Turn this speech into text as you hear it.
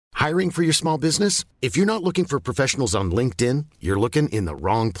Hiring for your small business? If you're not looking for professionals on LinkedIn, you're looking in the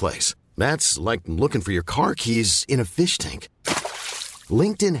wrong place. That's like looking for your car keys in a fish tank.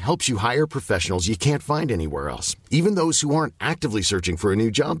 LinkedIn helps you hire professionals you can't find anywhere else, even those who aren't actively searching for a new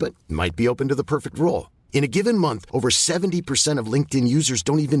job but might be open to the perfect role. In a given month, over 70% of LinkedIn users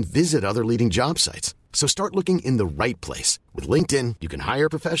don't even visit other leading job sites. So start looking in the right place. With LinkedIn, you can hire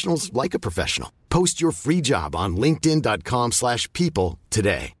professionals like a professional. Post your free job on linkedin.com/people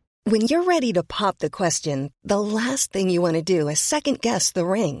today. When you're ready to pop the question, the last thing you want to do is second-guess the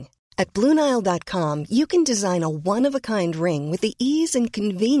ring. At BlueNile.com, you can design a one-of-a-kind ring with the ease and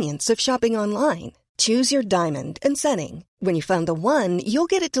convenience of shopping online. Choose your diamond and setting. When you find the one, you'll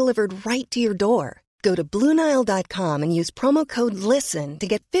get it delivered right to your door. Go to BlueNile.com and use promo code LISTEN to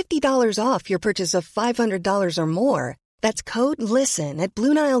get $50 off your purchase of $500 or more. That's code LISTEN at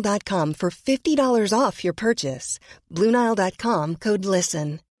BlueNile.com for $50 off your purchase. BlueNile.com, code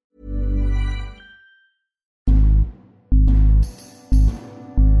LISTEN.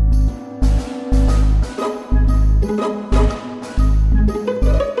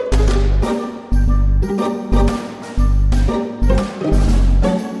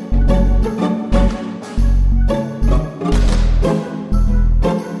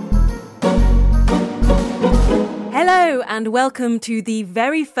 Hello and welcome to the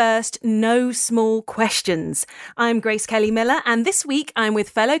very first No Small Questions. I'm Grace Kelly Miller and this week I'm with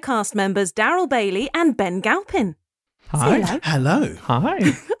fellow cast members Daryl Bailey and Ben Galpin. Hi. Hello.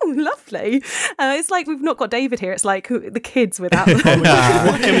 Hi. Oh, lovely. It's like we've not got David here. It's like the kids without them.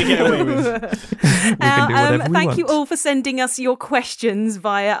 What can we get away with? Thank you all for sending us your questions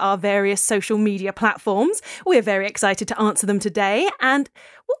via our various social media platforms. We're very excited to answer them today. And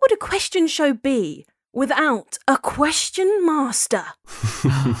what would a question show be without a question master?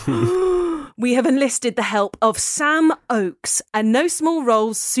 We have enlisted the help of Sam Oakes, a No Small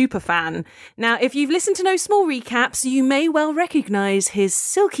Roles superfan. Now, if you've listened to No Small Recaps, you may well recognise his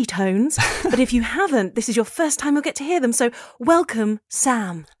silky tones, but if you haven't, this is your first time you'll get to hear them, so welcome,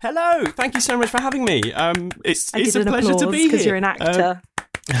 Sam. Hello. Thank you so much for having me. It's a pleasure to be here. Because you're an actor.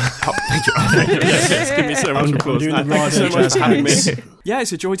 Oh, thank you. Yes, give me so much applause. Thank you so much for having me. Yeah,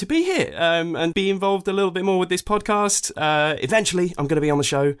 it's a joy to be here and be involved a little bit more with this podcast. Eventually, I'm going to be on the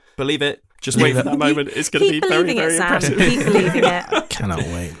show. Believe it. Just wait for that moment. It's going to be very, very impressive. Keep believing it. Cannot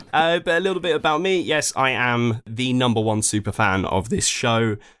wait. But a little bit about me. Yes, I am the number one super fan of this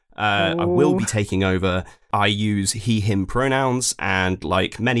show. I will be taking over. I use he, him pronouns, and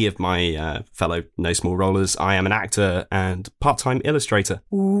like many of my fellow No Small Rollers, I am an actor and part-time illustrator.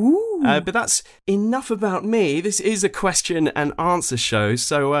 But that's enough about me. This is a question and answer show,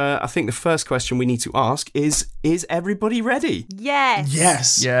 so I think the first question we need to ask is everybody ready? Yes.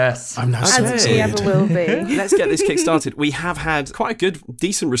 Yes. I'm now so As we ever will be. Let's get this kick-started. We have had quite a good,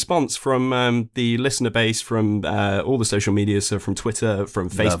 decent response from the listener base, from all the social media, so from Twitter, from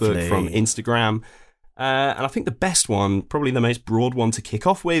Facebook, Lovely. from Instagram. And I think the best one, probably the most broad one to kick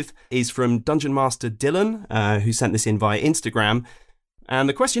off with, is from Dungeon Master Dylan, who sent this in via Instagram. And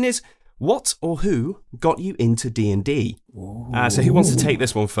the question is, what or who got you into D&D? So who wants to take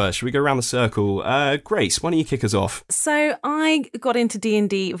this one first? Should we go around the circle? Grace, why don't you kick us off? So I got into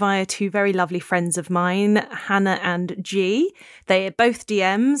D&D via two very lovely friends of mine, Hannah and G. They are both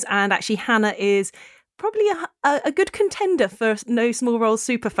DMs, and actually Hannah is probably a good contender for No Small Roles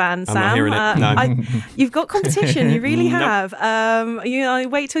superfan, Sam. I'm not hearing it. No. You've got competition. You really have.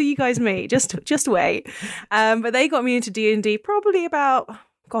 Wait till you guys meet. Just wait. But they got me into D&D probably about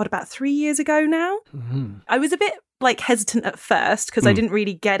 3 years ago now. Mm-hmm. I was a bit hesitant at first because I didn't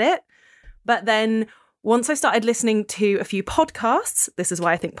really get it. But then once I started listening to a few podcasts, this is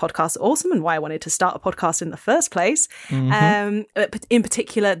why I think podcasts are awesome and why I wanted to start a podcast in the first place. Mm-hmm. In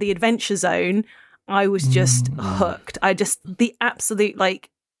particular, The Adventure Zone, I was just hooked. The absolute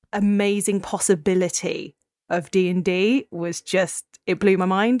amazing possibility of D&D was just, it blew my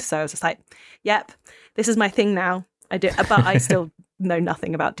mind. So I was just like, yep, this is my thing now. I do, but I still know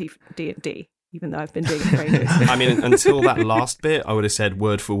nothing about D&D, even though I've been doing it for ages. I mean, until that last bit, I would have said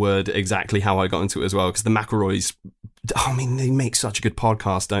word for word exactly how I got into it as well, because the McElroys, they make such a good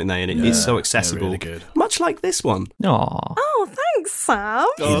podcast, don't they? And it's so accessible. Really good. Much like this one. Aww. Oh, thanks, Sam.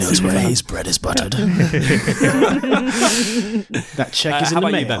 He knows where his bread is buttered. That check is in the mail. How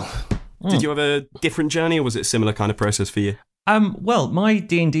about you, Ben? Did you have a different journey, or was it a similar kind of process for you? Well, my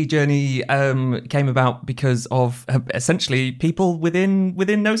D&D journey came about because of essentially people within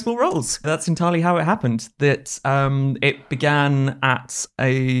No Small Roles. That's entirely how it happened. That it began at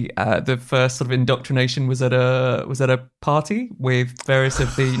the first sort of indoctrination was at a party with various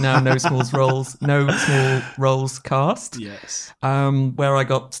of the now No Small Roles cast. Yes. Where I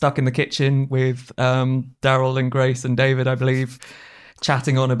got stuck in the kitchen with Daryl and Grace and David, I believe,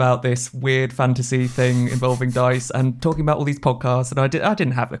 chatting on about this weird fantasy thing involving dice and talking about all these podcasts, and I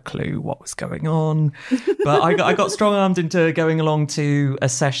didn't have a clue what was going on, but I got strong-armed into going along to a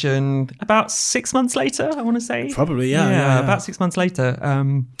session about 6 months later, I want to say. Probably, yeah. About 6 months later,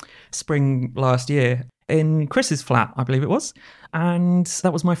 spring last year, in Chris's flat, I believe it was. And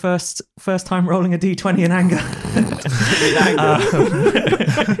that was my first time rolling a D20 in anger.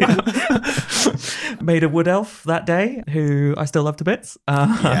 Made a wood elf that day, who I still love to bits.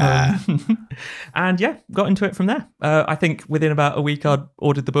 And got into it from there. I think within about a week, I'd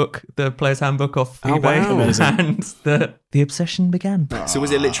ordered the book, the Player's Handbook, off eBay, wow. and the obsession began. So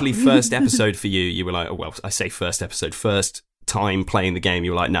was it literally first episode for you? You were like, oh, well, I say first episode, first time playing the game,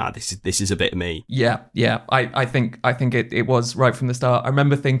 you were like, nah, this is a bit of me. Yeah. I think it was right from the start. I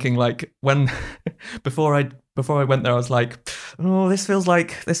remember thinking, like, when before I went there, I was like, oh, this feels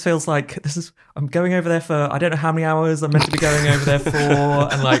like I'm going over there for, I don't know how many hours I'm meant to be going over there for,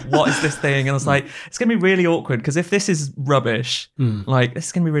 and like, what is this thing? And I was like, it's gonna be really awkward, because if this is rubbish, like, this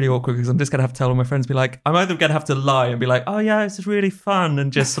is gonna be really awkward, because I'm just gonna have to tell all my friends, be like, I'm either gonna have to lie and be like, oh yeah, this is really fun,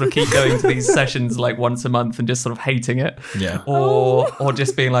 and just sort of keep going to these sessions like once a month and just sort of hating it, or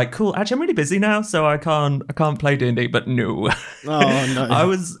just being like, cool, actually I'm really busy now, so I can't play D&D. But no, I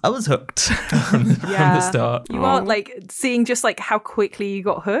was hooked from the start. You are, like, seeing just like how quickly you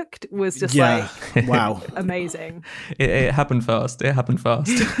got hooked was just like, wow, amazing. It happened fast. I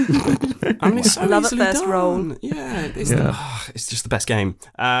mean, it's so love easily at first done. roll. It's just the best game.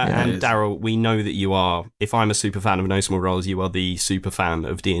 And Daryl, we know that you are, if I'm a super fan of No Small Roles, you are the super fan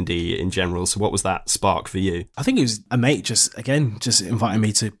of D&D in general. So what was that spark for you? I think it was a mate just inviting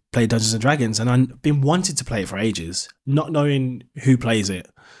me to play Dungeons and Dragons, and I've been wanting to play it for ages, not knowing who plays it,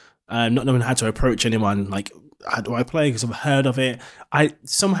 not knowing how to approach anyone. Like, how do I play? Because I've heard of it. I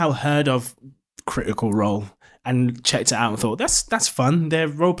somehow heard of Critical Role and checked it out and thought, that's fun. They're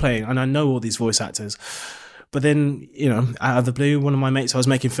role playing, and I know all these voice actors. But then, out of the blue, one of my mates I was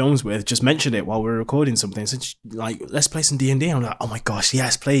making films with just mentioned it while we were recording something. Said, like, let's play some D&D. I'm like, oh my gosh,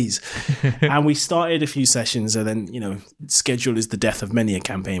 yes, please. And we started a few sessions, and then, schedule is the death of many a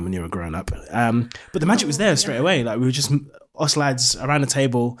campaign when you're a grown up. But the magic was there straight away. Like, we were just us lads around a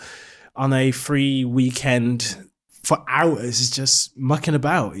table on a free weekend for hours, just mucking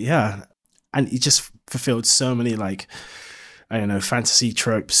about. Yeah. And it just fulfilled so many, like, I don't know, fantasy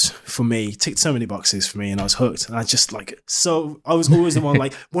tropes for me, ticked so many boxes for me, and I was hooked. And I just I was always the one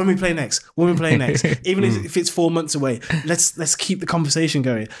like, when we play next? Even if it's 4 months away, let's keep the conversation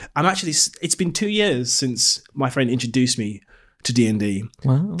going. It's been 2 years since my friend introduced me to D&D.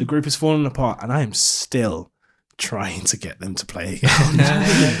 Wow. The group has fallen apart, and I am still trying to get them to play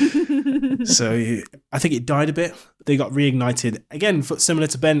again. So I think it died a bit. They got reignited again, similar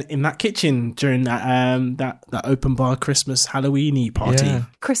to Ben, in that kitchen during that open bar Christmas Halloween-y party. Yeah.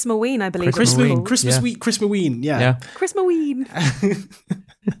 Christmaween, I believe. Christmaween, yeah. Christmaween.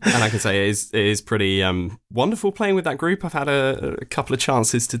 And I can say it is pretty wonderful playing with that group. I've had a couple of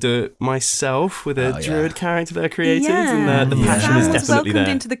chances to do it myself with a druid character they're created, and the passion is definitely welcomed there.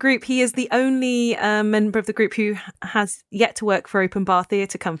 into the group. He is the only member of the group who has yet to work for Open Bar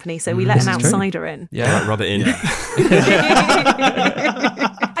Theatre Company, so we let an outsider in. Yeah, right, rub it in. Yeah.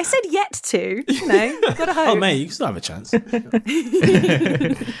 I said yet to, gotta hope. Oh, mate, you can still have a chance.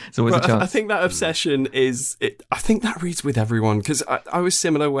 It's always a chance. I think that obsession I think that reads with everyone, because I was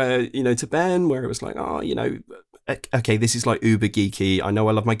similar where, to Ben, where it was like, okay, this is like uber geeky. I know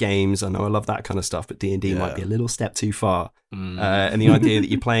I love my games. I know I love that kind of stuff, but D&D might be a little step too far. And the idea that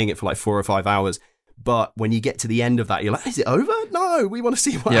you're playing it for like 4 or 5 hours, but when you get to the end of that, you're like, is it over? No, we want to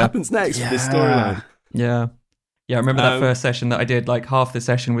see what happens next with this storyline. Yeah. Yeah, I remember that first session that I did, like half the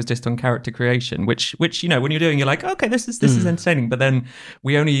session was just on character creation, which when you're doing, you're like, okay, this is entertaining. But then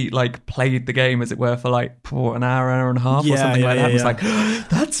we only like played the game, as it were, for like an hour and a half or something like that. It was like,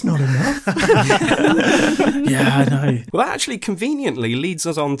 that's not enough. I know. Well, that actually conveniently leads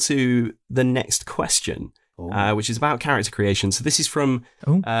us on to the next question, which is about character creation. So this is from,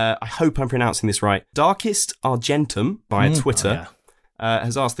 I hope I'm pronouncing this right, Darkest Argentum via Twitter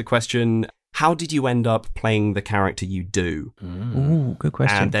has asked the question, how did you end up playing the character you do? Ooh, good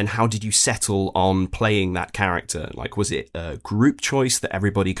question. And then how did you settle on playing that character? Like, was it a group choice that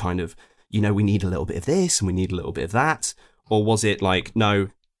everybody kind of, we need a little bit of this and we need a little bit of that? Or was it like, no,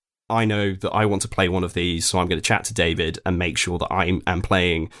 I know that I want to play one of these, so I'm going to chat to David and make sure that I am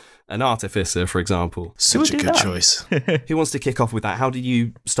playing an artificer, for example. Such a good choice. Who wants to kick off with that? How did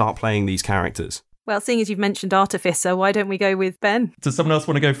you start playing these characters? Well, seeing as you've mentioned Artificer, why don't we go with Ben? Does someone else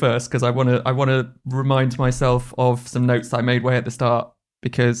want to go first? Because I want to remind myself of some notes that I made way at the start,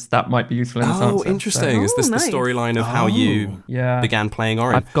 because that might be useful in this answer. Oh, interesting. Is this nice. the storyline of how you began playing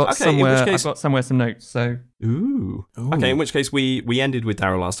Orin? I've got somewhere some notes. So Ooh. Okay, in which case we ended with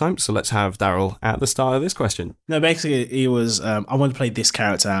Daryl last time, so let's have Daryl at the start of this question. No, basically, he was, I want to play this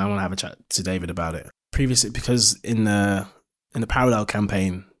character, I want to have a chat to David about it. Previously, because in the parallel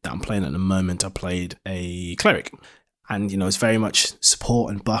campaign that I'm playing at the moment, I played a cleric. And, it's very much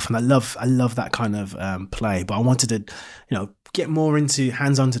support and buff, and I love that kind of play. But I wanted to, get more into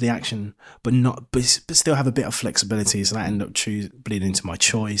hands-on to the action, but still have a bit of flexibility. So that ended up bleeding into my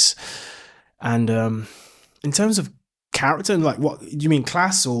choice. And in terms of character, like, what do you mean,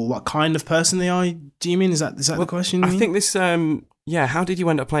 class, or what kind of person they are? Do you mean is that the question? I think this. How did you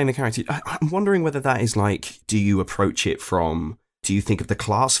end up playing the character? I'm wondering whether that is like, do you approach it from? Do you think of the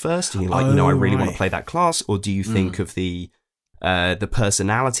class first, and you're like, I really want to play that class, or do you think of the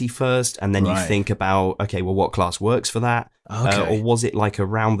personality first, and then you think about, okay, well, what class works for that? Okay. Or was it like a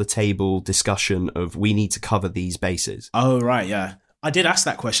round the table discussion of we need to cover these bases? Oh, right, yeah. I did ask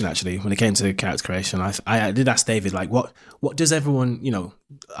that question actually when it came to character creation. I did ask David, like, what does everyone, you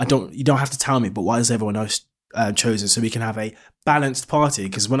don't have to tell me, but why does everyone else chosen, so we can have a balanced party?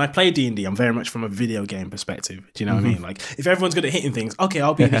 Because when I play D&D, I'm very much from a video game perspective. Do you know what I mean? Like, if everyone's good at hitting things, okay,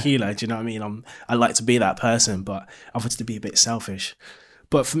 I'll be the healer. Do you know what I mean? I like to be that person, but I want to be a bit selfish.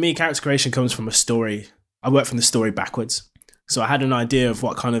 But for me, character creation comes from a story. I work from the story backwards. So I had an idea of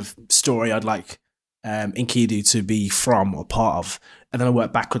what kind of story I'd like Enkidu to be from or part of, and then I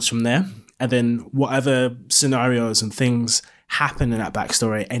work backwards from there. And then whatever scenarios and things happen in that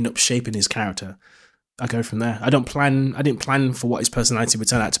backstory end up shaping his character. I go from there. I didn't plan for what his personality would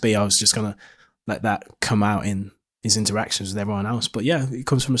turn out to be. I was just gonna let that come out in his interactions with everyone else. But yeah, it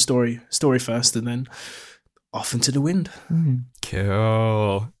comes from a story first, and then off into the wind.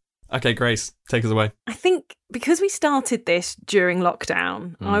 Cool. Okay, Grace, take us away. I think because we started this during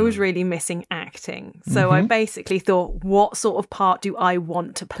lockdown, I was really missing acting. So I basically thought, what sort of part do I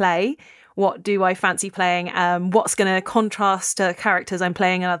want to play? What do I fancy playing? What's going to contrast to characters I'm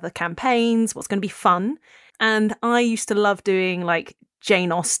playing in other campaigns? What's going to be fun? And I used to love doing like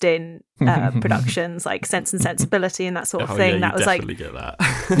Jane Austen productions, like Sense and Sensibility and that sort of thing. Yeah, that was definitely like get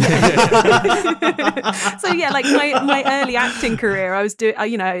that. So yeah, like my early acting career, I was doing,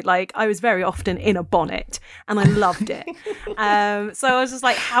 I was very often in a bonnet, and I loved it. So I was just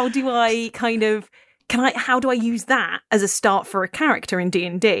like, how do I use that as a start for a character in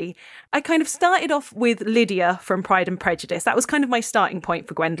D&D? I kind of started off with Lydia from Pride and Prejudice. That was kind of my starting point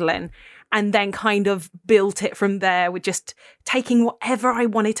for Gwendolyn. And then kind of built it from there with just taking whatever I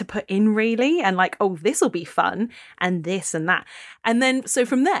wanted to put in, really. And like, oh, this will be fun. And this and that. And then, so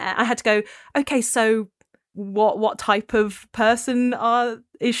from there, I had to go, okay, so what type of person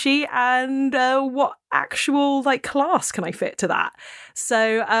is she? And what actual like class can I fit to that?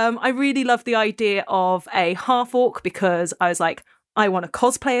 So I really love the idea of a half-orc, because I was like, I want to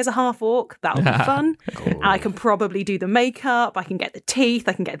cosplay as a half-orc. That'll be fun. Cool. And I can probably do the makeup. I can get the teeth.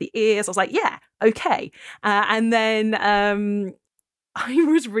 I can get the ears. I was like, yeah, okay. And then I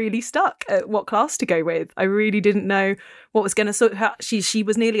was really stuck at what class to go with. I really didn't know what was going to sort her. She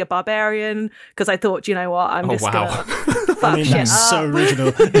was nearly a barbarian, because I thought, you know what, I'm just going to fuck shit that's up. so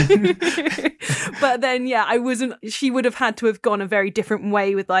original. But then, yeah, she would have had to have gone a very different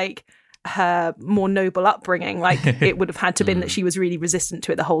way with like her more noble upbringing. Like it would have had to been that she was really resistant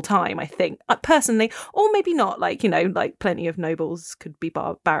to it the whole time, I think, personally, or maybe not. Like, like plenty of nobles could be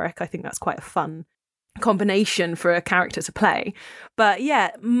barbaric. I think that's quite a fun combination for a character to play. But yeah,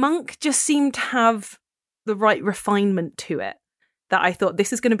 Monk just seemed to have the right refinement to it, that I thought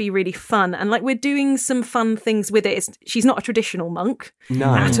this is going to be really fun. And like, we're doing some fun things with it. She's not a traditional monk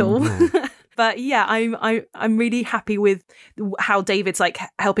at all. But yeah, I'm really happy with how David's like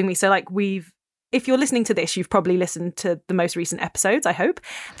helping me. So like, if you're listening to this, you've probably listened to the most recent episodes, I hope.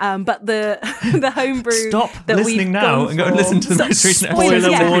 But the homebrew. Stop listening now and go and listen to the most recent episodes.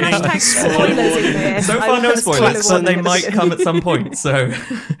 Spoiler warning. Spoilers in this. So far, no spoilers, but they might come at some point. So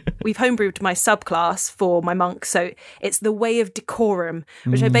we've homebrewed my subclass for my monk, so it's the Way of Decorum,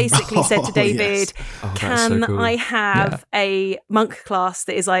 which I basically said to David, can I have a monk class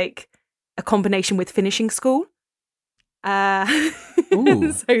that is like a combination with finishing school? So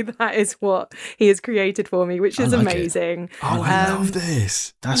that is what he has created for me, which is amazing. Oh, I love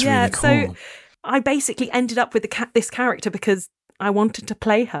this. That's really cool. So I basically ended up with this character because I wanted to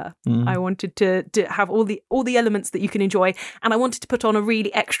play her. I wanted to have all the elements that you can enjoy, and I wanted to put on a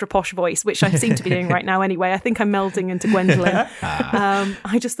really extra posh voice, which I seem to be doing right now anyway. I think I'm melding into Gwendolyn.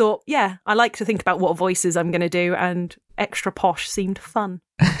 I just thought, I like to think about what voices I'm going to do, and extra posh seemed fun.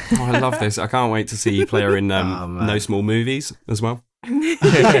 I love this. I can't wait to see you play her in No Small Movies as well. Which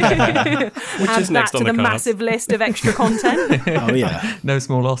is next on the card. massive list of extra content. Oh yeah, No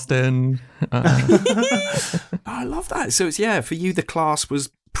Small Austen. I love that. So it's for you the class was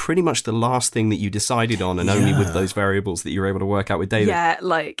pretty much the last thing that you decided on, and only with those variables that you were able to work out with David. Yeah,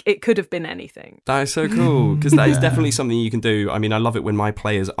 like it could have been anything. That is so cool, because that is definitely something you can do. I mean, I love it when my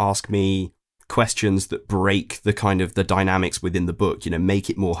players ask me questions that break the kind of the dynamics within the book, make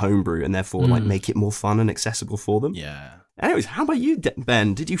it more homebrew and therefore like make it more fun and accessible for them. Yeah. Anyways, how about you,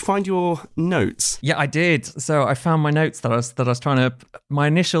 Ben? Did you find your notes? Yeah, I did. So I found my notes that I was trying to, my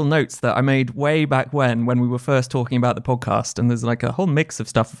initial notes that I made way back when we were first talking about the podcast. And there's like a whole mix of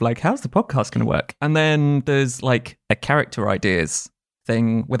stuff of like, how's the podcast going to work? And then there's like a character ideas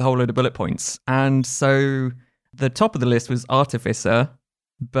thing with a whole load of bullet points. And so the top of the list was Artificer.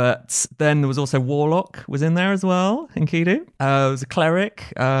 But then there was also Warlock was in there as well, Enkidu. There was a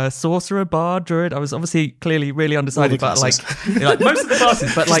Cleric, Sorcerer, Bard, Druid. I was obviously clearly really undecided about like most of the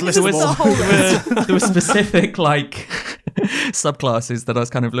classes, but like there were specific like subclasses that I was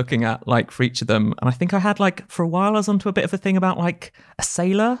kind of looking at like for each of them. And I think I had like for a while I was onto a bit of a thing about like a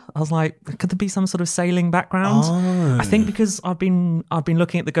sailor. I was like, could there be some sort of sailing background? I think because I've been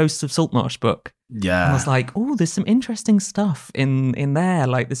looking at the Ghosts of Saltmarsh book. Yeah. And I was like, oh, there's some interesting stuff in there.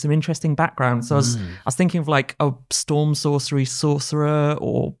 Like, there's some interesting background. So I was thinking of like a storm sorcery sorcerer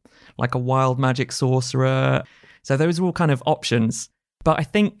or like a wild magic sorcerer. So those were all kind of options. But I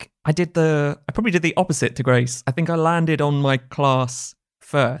think I probably did the opposite to Grace. I think I landed on my class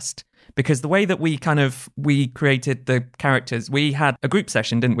first. Because the way that we created the characters, we had a group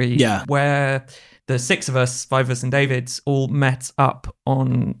session, didn't we? Yeah. Where the 5 of us and David all met up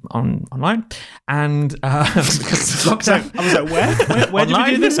online, and because of lockdown, I was like, where did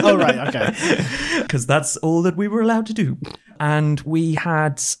we do this? Oh, right, okay. Because that's all that we were allowed to do. And we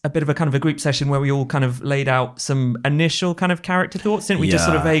had a bit of a kind of a group session where we all kind of laid out some initial kind of character thoughts, didn't we? Just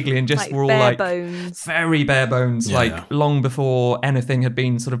sort of vaguely, and just like were all bare like bones. very bare bones, like long before anything had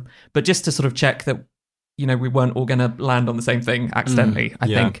been sort of, but just to sort of check that, we weren't all going to land on the same thing accidentally, I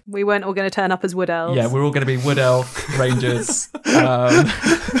think. We weren't all going to turn up as wood elves. Yeah, we're all going to be wood elf rangers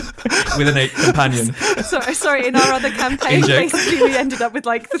with an 8 companion. Sorry, in our other campaign, basically we ended up with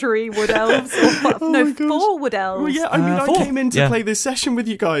like 3 wood elves. Or 4 wood elves. Well, yeah, I mean, 4. I came in to play this session with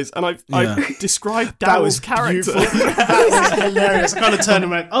you guys, and I've described Daryl's character. That was hilarious. I kind of turned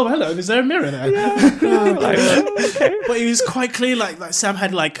and went, oh, hello, is there a mirror there? Yeah. Okay. But it was quite clear, like Sam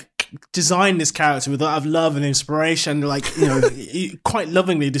had like designed this character with a lot of love and inspiration, like he quite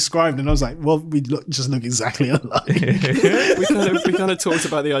lovingly described, and I was like, well, we just look exactly alike. we kind of talked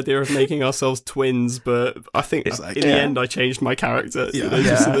about the idea of making ourselves twins, but I think in the end I changed my character. You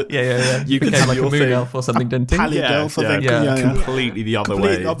became like a moon elf or something, didn't you? Pallid elf, I think. Completely the other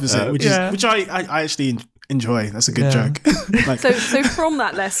completely way. Opposite, which I actually enjoy. That's a good joke. Like, so from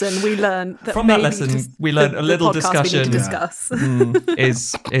that lesson, we learned that we learned a little discussion. We need to discuss.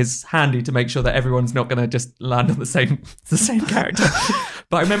 is handy to make sure that everyone's not going to just land on the same character.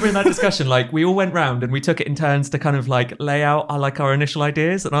 But I remember in that discussion, like we all went round and we took it in turns to kind of like lay out our initial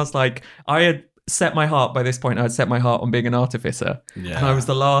ideas, and I was like, I had set my heart by this point. I'd set my heart on being an artificer, and I was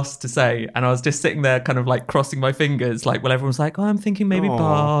the last to say, and I was just sitting there kind of like crossing my fingers, like, well, everyone's like, oh, I'm thinking maybe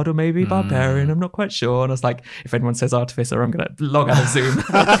bard or maybe barbarian, I'm not quite sure, and I was like, if anyone says artificer, I'm gonna log out of Zoom.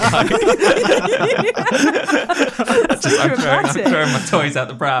 I'm throwing my toys out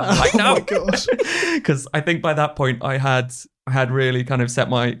the pram. I'm like, no, because I think by that point I had really kind of set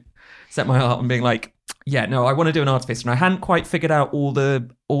my heart on being like, yeah, no, I want to do an artificer, and I hadn't quite figured out all the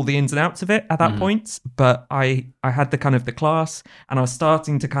ins and outs of it at that point, but I had the kind of the class, and I was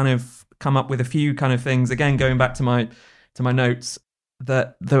starting to kind of come up with a few kind of things, again going back to my notes,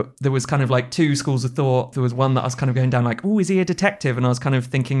 that there was kind of like 2 schools of thought. There was one that I was kind of going down like, oh, is he a detective? And I was kind of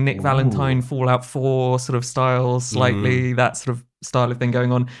thinking Nick Valentine, Fallout 4 sort of style, slightly that sort of style of thing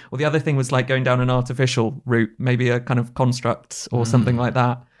going on. Or the other thing was like going down an artificial route, maybe a kind of construct or something like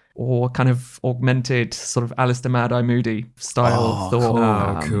that. Or kind of augmented sort of Alistair Mad-Eye Moody style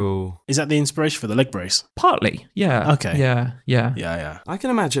thought. Cool. Is that the inspiration for the leg brace? Partly, yeah. Okay. Yeah. I can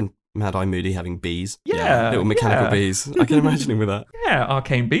imagine Mad-Eye Moody having bees. Yeah. Little mechanical bees. I can imagine him with that. Yeah,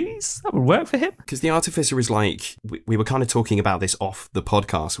 arcane bees. That would work for him. Because the Artificer is like, we were kind of talking about this off the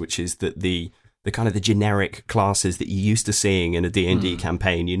podcast, which is that the the kind of the generic classes that you're used to seeing in a D&D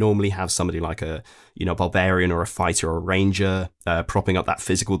campaign. You normally have somebody like a, barbarian or a fighter or a ranger propping up that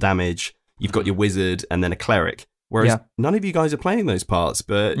physical damage. You've got your wizard and then a cleric. Whereas none of you guys are playing those parts,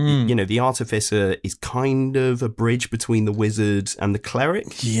 but, the artificer is kind of a bridge between the wizard and the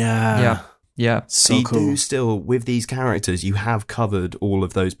cleric. Yeah. So you do still, with these characters, you have covered all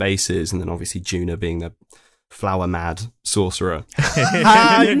of those bases. And then obviously Juna being the flower-mad sorcerer.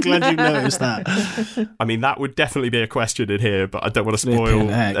 I'm glad you noticed that. I mean, that would definitely be a question in here, but I don't want to spoil.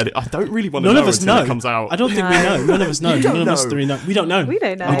 I don't really want to know until it comes out. I don't think we know. None of us know. None of us three know. We don't know. We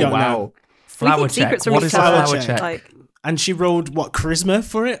don't know. We don't wow. know. Flower check. What is a flower check? Like, And she rolled, charisma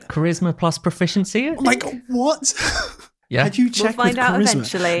for it? Charisma plus proficiency? Oh my God, what? Yeah. Had you checked we'll find with out charisma?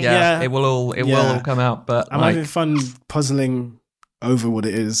 eventually. Yeah, it will all come out, but I'm having fun puzzling over what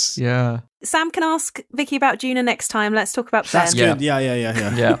it is. Yeah. Sam can ask Vicky about Juna next time. Let's talk about That's Ben. good. Yeah.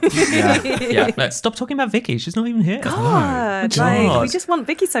 Yeah. Let's stop talking about Vicky. She's not even here. God, we just want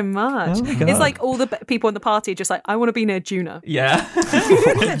Vicky so much. Oh my God. It's like all the people in the party are just like, I want to be near Juna. Yeah.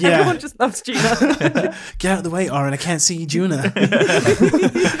 Everyone just loves Juna. Get out of the way, Aaron. I can't see Juna.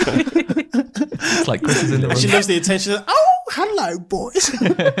 It's like Chris is in the room. She loves the attention. Oh, hello, boys.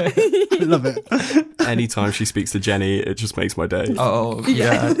 I love it. Anytime she speaks to Jenny, it just makes my day. Oh,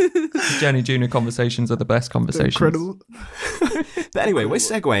 yeah. Jenny Juna conversations are the best conversations. Incredible. But anyway, we're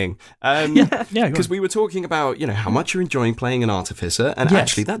segueing. Because we were talking about, how much you're enjoying playing an artificer. And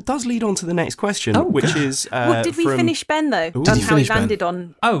actually, that does lead on to the next question, which is... did we finish Ben, though? Ooh. That's Did you how he finish Ben? landed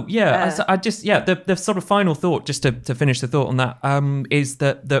on... Oh, yeah. The sort of final thought, just to finish the thought on that, is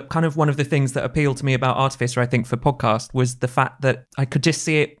that the kind of one of the things that appealed to me about Artificer, I think, for podcast was the fact that I could just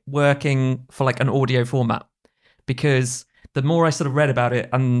see it working for like an audio format. Because the more I sort of read about it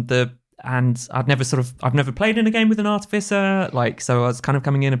and I've never played in a game with an artificer, so I was kind of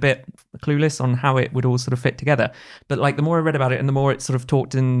coming in a bit clueless on how it would all sort of fit together. But like the more I read about it and the more it sort of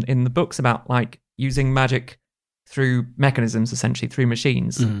talked in the books about like using magic through mechanisms, essentially through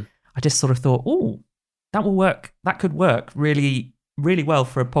machines, I just sort of thought, oh, that will work. That could work really, really well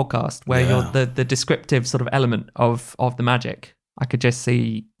for a podcast where you're the descriptive sort of element of the magic. I could just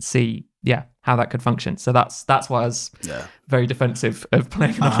see how that could function. So that's why I was very defensive of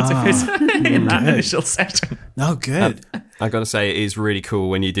playing an artificer in that initial session. No, good. I got to say, it is really cool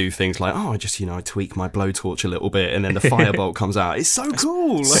when you do things like, I just, I tweak my blowtorch a little bit and then the firebolt comes out. It's so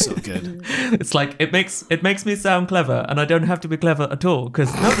cool. So good. It's like, it makes me sound clever and I don't have to be clever at all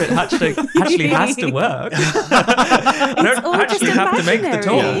because none of it actually has to work. I don't actually have to make the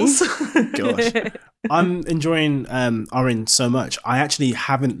tools. Gosh. I'm enjoying Orin so much. I actually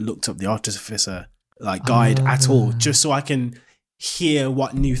haven't looked up the Artificer guide at all, just so I can hear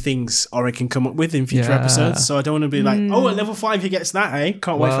what new things Orin can come up with in future episodes. So I don't want to be like, at level 5 he gets that, eh?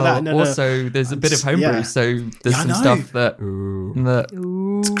 Can't wait for that. Also, there's a bit of homebrew, so there's some stuff that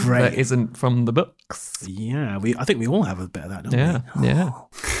it's great. That isn't from the books. Yeah, I think we all have a bit of that, don't we? Yeah.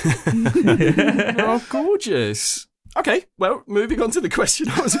 Oh, gorgeous. Okay, well, moving on to the question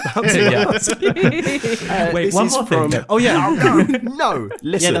I was about to ask. Wait, one more thing. Oh, yeah. No,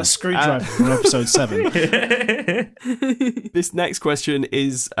 listen. Yeah, that's Screwdriver from episode 7. This next question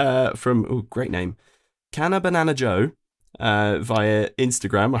is from, great name, Canna Banana Joe, via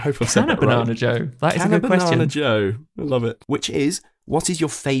Instagram. I hope I've said that right. Banana Joe. That is a good question. Banana Joe. I love it. Which is, what is your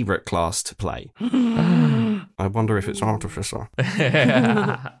favourite class to play? I wonder if it's Artificer.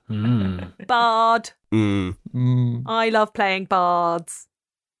 Bard. Mm. I love playing bards.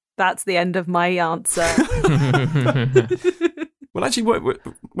 That's the end of my answer. Well, actually,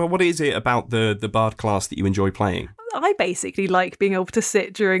 what is it about the Bard class that you enjoy playing? I basically like being able to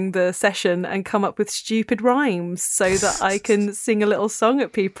sit during the session and come up with stupid rhymes so that I can sing a little song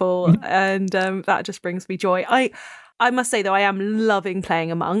at people, and that just brings me joy. I must say, though, I am loving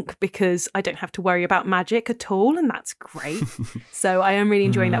playing a monk because I don't have to worry about magic at all, and that's great. So I am really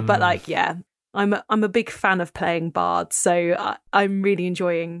enjoying that. But I'm a big fan of playing bards, so I'm really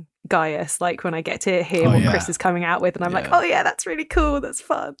enjoying Gaius. Like when I get to hear what Chris is coming out with, and I'm like, oh yeah, that's really cool. That's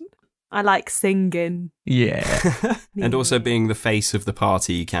fun. I like singing. Yeah. And also being the face of the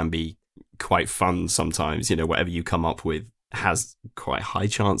party can be quite fun sometimes. Whatever you come up with has quite a high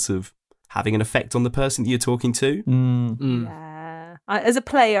chance of having an effect on the person that you're talking to. Yeah. As a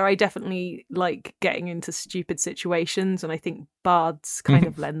player, I definitely like getting into stupid situations, and I think bards kind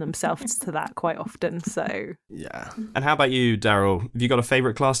of lend themselves to that quite often. So yeah. And how about you, Daryl? Have you got a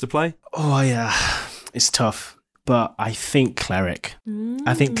favourite class to play? Oh yeah, it's tough, but I think cleric.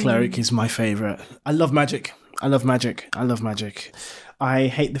 I think cleric is my favourite. I love magic. I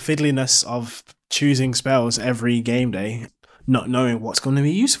hate the fiddliness of choosing spells every game day. not knowing what's going to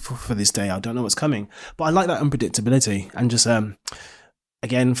be useful for this day. I don't know what's coming. But I like that unpredictability. And just,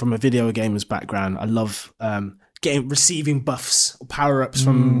 again, from a video gamer's background, I love receiving buffs or power-ups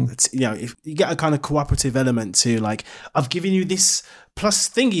from, if you get a kind of cooperative element to, like, I've given you this plus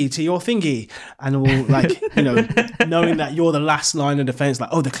thingy to your thingy, and all, like, knowing that you're the last line of defense, like,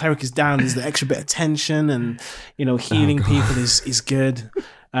 oh, the cleric is down, there's the extra bit of tension, and, healing people is good.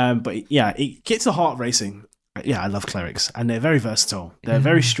 But yeah, it gets the heart racing. Yeah, I love clerics, and they're very versatile. They're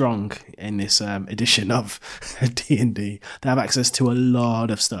very strong in this edition of D&D. They have access to a lot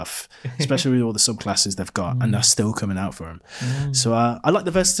of stuff, especially with all the subclasses they've got, and they're still coming out for them. So I like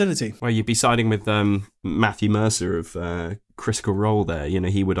the versatility. Well, you'd be siding with Matthew Mercer of Critical Role there.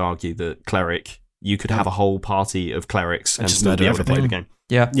 He would argue that cleric, you could have a whole party of clerics and still be able to play the game.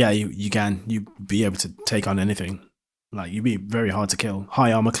 Yeah, you can. You'd be able to take on anything. Like, you'd be very hard to kill.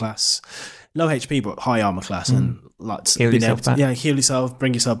 High armor class. Low HP, but high armor class, and like heal yourself back. Yeah, heal yourself,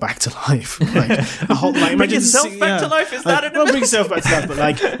 bring yourself back to life. Like a whole, like, bring yourself back to life. Is that bring yourself back to life? But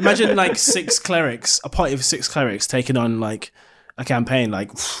like, imagine like 6 clerics, a party of 6 clerics taking on like a campaign.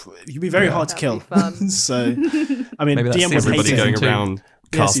 Like, you'd be very hard to kill. So, I mean, DM was everybody going too. Around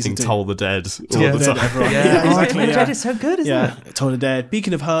casting Toll the Dead all the time. Yeah, exactly. Dead is so good, isn't it? Toll the Dead,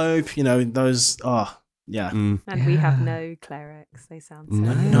 Beacon of Hope. Those. Yeah. And we have no clerics. They sound so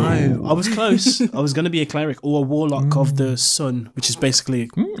good. No, I was close. I was going to be a cleric or a warlock of the sun, which is basically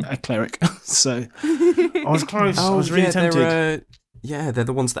a cleric. So I was close. I was really tempted. They're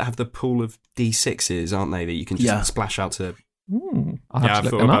the ones that have the pool of D6s, aren't they? That you can just splash out to. I've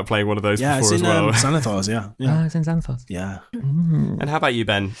thought about playing one of those before as well. Xanathars, yeah. It's in Xanathars. Yeah. And how about you,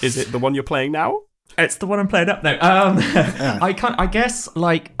 Ben? Is it the one you're playing now? It's the one I'm playing up now. I guess,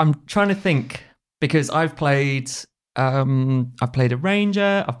 like, I'm trying to think. Because I've played a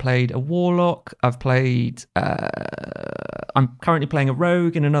ranger, I've played a warlock, I'm currently playing a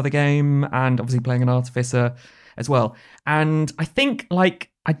rogue in another game, and obviously playing an artificer as well. And I think, like,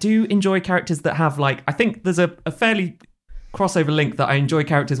 I do enjoy characters that have, like, I think there's a fairly crossover link that I enjoy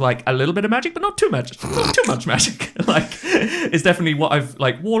characters like a little bit of magic, but not too much. Not too much magic. Like, it's definitely what I've,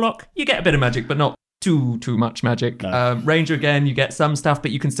 like, warlock, you get a bit of magic, but not too much magic. No. Ranger, again, you get some stuff,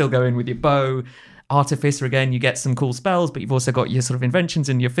 but you can still go in with your bow. Artificer, again, you get some cool spells, but you've also got your sort of inventions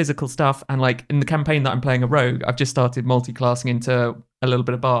and your physical stuff. And like in the campaign that I'm playing a rogue, I've just started multi-classing into a little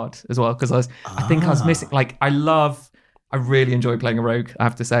bit of bard as well, because I think I was missing, like, I really enjoy playing a rogue, I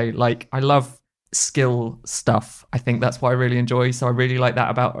have to say. Like, I love skill stuff. I think that's what I really enjoy. So I really like that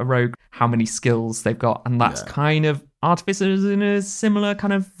about a rogue, how many skills they've got. And that's kind of artificers in a similar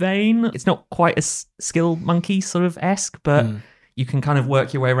kind of vein. It's not quite a skill monkey sort of esque, but you can kind of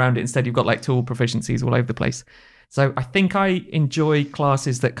work your way around it. Instead, you've got like tool proficiencies all over the place. So I think I enjoy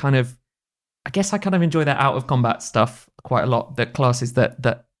classes that kind of, I guess I kind of enjoy that out of combat stuff quite a lot. The classes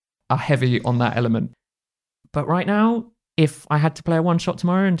that are heavy on that element. But right now, if I had to play a one shot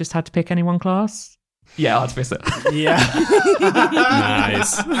tomorrow and just had to pick any one class, artificer. Yeah.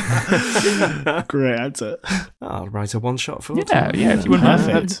 Nice. Great answer. I'll write a one shot for Yeah, if you wouldn't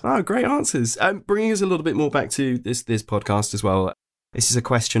Perfect. Great answers. Bringing us a little bit more back to this podcast as well. This is a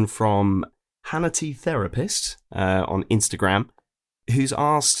question from Hannity Therapist on Instagram, who's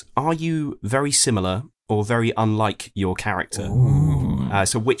asked, are you very similar or very unlike your character?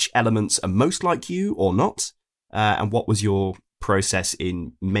 So which elements are most like you or not? And what was your process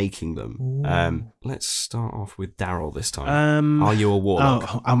in making them? Let's start off with Daryl this time. Are you a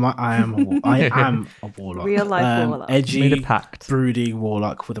warlock? I am a warlock. Real life warlock. Edgy, Made a pact. broody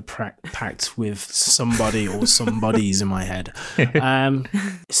warlock with a pact with somebody or somebodies in my head.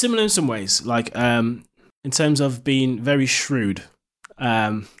 Similar in some ways, like in terms of being very shrewd,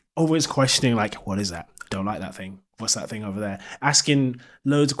 always questioning, like, what is that? Don't like that thing. What's that thing over there? Asking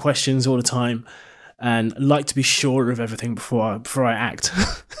loads of questions all the time. And like to be sure of everything before I act.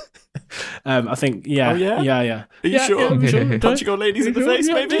 I think, yeah. Oh, yeah? Yeah. Are you sure? I'm sure. Punching old ladies in the face,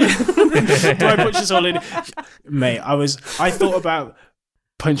 maybe? Do I punch this old lady? Mate, I thought about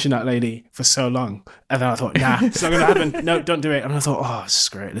punching that lady for so long. And then I thought, nah, it's not going to happen. No, don't do it. And I thought, oh, this is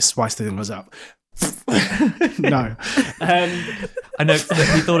great. Let's spice things up. No. I know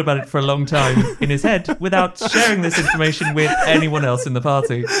that he thought about it for a long time in his head without sharing this information with anyone else in the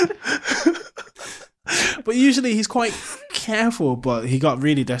party. But usually he's quite careful, but he got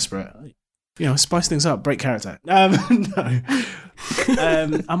really desperate. Spice things up, break character. No.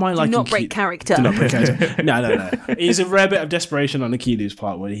 Am I like Do not break character. Do not break character. No. It's a rare bit of desperation on Akidu's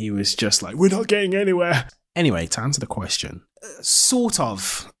part where he was just like, we're not getting anywhere. Anyway, to answer the question, sort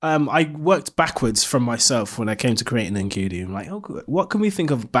of. I worked backwards from myself when I came to creating Enkidu. I'm like, what can we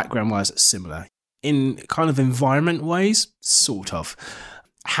think of background-wise that's similar? in kind of environment ways, sort of.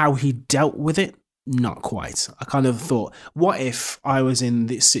 How he dealt with it, not quite. I kind of thought, what if I was in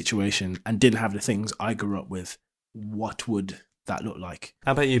this situation and didn't have the things I grew up with? What would that look like?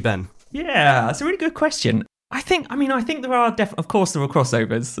 How about you, Ben? Yeah, that's a really good question. I think there are of course there are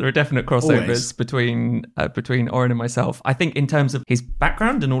crossovers. There are definite crossovers between Oren and myself. I think in terms of his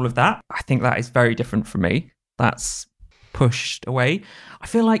background and all of that, I think that is very different from me. That's pushed away. I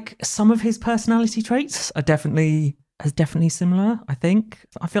feel like some of his personality traits are definitely similar. I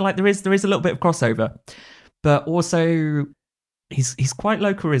feel like there is a little bit of crossover, but also he's quite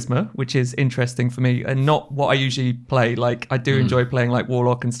low charisma, which is interesting for me and not what I usually play. Like I do enjoy playing like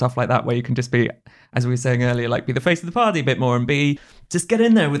Warlock and stuff like that, where you can just be, as we were saying earlier, like be the face of the party a bit more and just get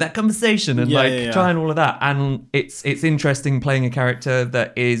in there with that conversation and try and all of that. And it's interesting playing a character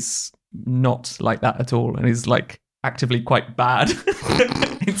that is not like that at all and is like actively quite bad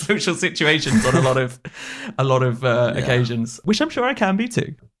in social situations on a lot of occasions, which I'm sure I can be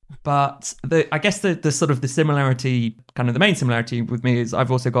too. But I guess the sort of the similarity, kind of the main similarity with me is I've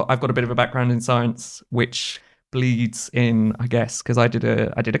got a bit of a background in science, which bleeds in, I guess, because I did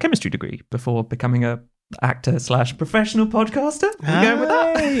a chemistry degree before becoming a actor / professional podcaster. Are we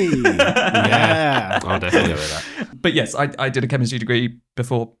going with that? Yeah, I'll definitely go with that. But yes, I did a chemistry degree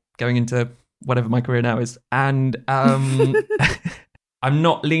before going into whatever my career now is, and I'm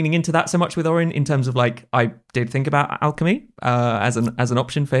not leaning into that so much with Oren in terms of like I did think about alchemy as an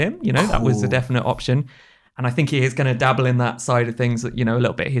option for him. You know, that was a definite option, and I think he is going to dabble in that side of things. That, you know, a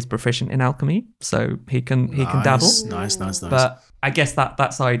little bit. He's proficient in alchemy, so he can dabble. Nice. But I guess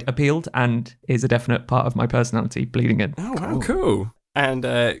that side appealed and is a definite part of my personality bleeding in. Oh, wow, cool.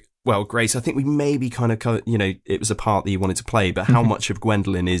 And well, Grace, I think we maybe kind of, you know, it was a part that you wanted to play, but how much of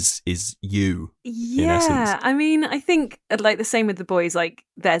Gwendolyn is you? In essence? I mean, I think like the same with the boys. Like,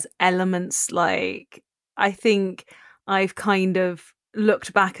 there's elements like I think I've kind of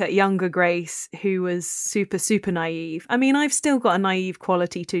looked back at younger Grace, who was super, super naive. I mean, I've still got a naive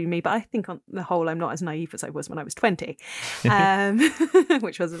quality to me, but I think on the whole, I'm not as naive as I was when I was 20,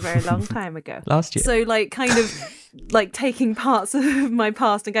 which was a very long time ago. Last year. So, like, kind of like taking parts of my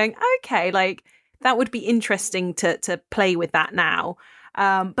past and going, okay, like that would be interesting to play with that now.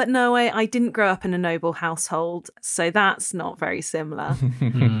 But no, I didn't grow up in a noble household, so that's not very similar.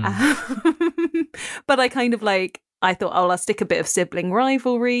 But I kind of like, I thought, oh, I'll stick a bit of sibling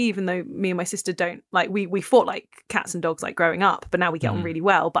rivalry, even though me and my sister don't, like, we fought like cats and dogs like growing up, but now we get on really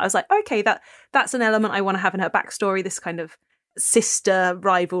well. But I was like, okay, that's an element I want to have in her backstory, this kind of sister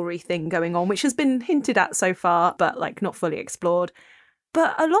rivalry thing going on, which has been hinted at so far, but like not fully explored.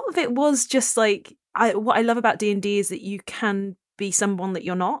 But a lot of it was just like, what I love about D&D is that you can be someone that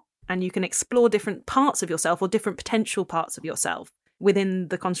you're not, and you can explore different parts of yourself or different potential parts of yourself within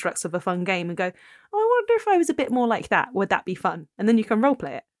the constructs of a fun game and go, oh, I wonder if I was a bit more like that, would that be fun? And then you can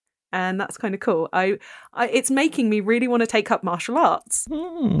roleplay it, and that's kind of cool. It's making me really want to take up martial arts. I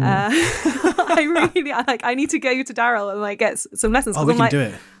need to go to Daryl and like get some lessons. Oh, we can do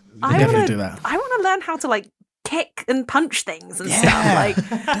it. We can definitely do that. I want to learn how to like kick and punch things and stuff. Like,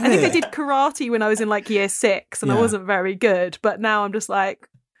 I think I did karate when I was in like year 6, and I wasn't very good, but now I'm just like,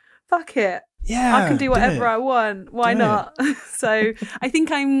 fuck it. Yeah, I can do whatever I want. Why not? So I think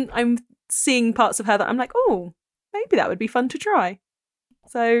I'm seeing parts of her that I'm like, oh, maybe that would be fun to try.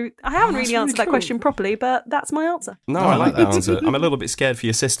 So I haven't really answered that question properly, but that's my answer. No, I like that answer. I'm a little bit scared for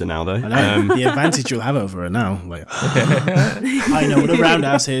your sister now, though. I know. The advantage you'll have over her now. Like, I know what a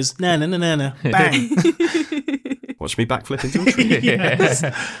roundhouse is. Na na na na na. Bang. Watch me backflip into a tree. Yes.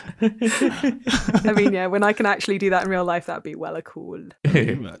 I mean, yeah, when I can actually do that in real life, that'd be well cool.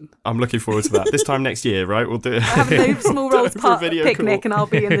 I'm looking forward to that. This time next year, right? We'll do it. I'll have no small rolls picnic call. And I'll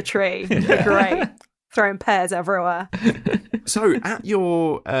be in the tree. It'd be great. Throwing pears everywhere. So at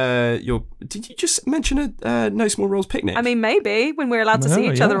your did you just mention a No Small Rolls picnic? I mean, maybe when we're allowed to see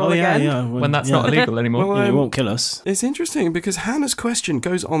each other all again. Yeah. When that's not illegal anymore. Well, it won't kill us. It's interesting because Hannah's question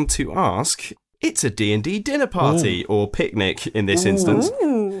goes on to ask, it's a D&D dinner party or picnic in this instance.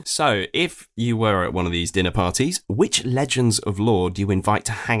 So if you were at one of these dinner parties, which legends of lore do you invite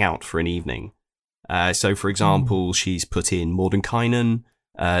to hang out for an evening? So for example, she's put in Mordenkainen,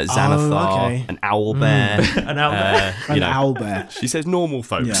 Xanathar, an owlbear. An owlbear. An owlbear. She says normal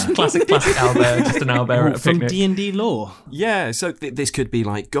folks. Yeah. Classic owlbear, just an owlbear at a from picnic. D&D lore. Yeah, so this could be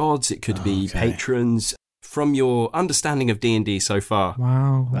like gods, it could be patrons. from your understanding of D&D so far?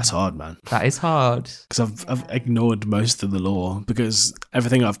 Wow. That's hard, man. That is hard. Because I've ignored most of the lore because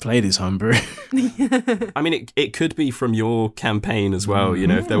everything I've played is homebrew. I mean, it could be from your campaign as well. You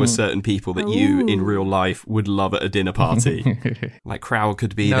know, if there were certain people that you in real life would love at a dinner party, like Crowl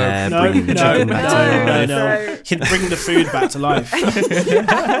could be there bringing the chicken back to life. No. He'd bring the food back to life.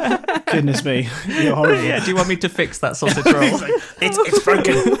 Goodness me, you're horrible. Yeah, do you want me to fix that sausage roll? It's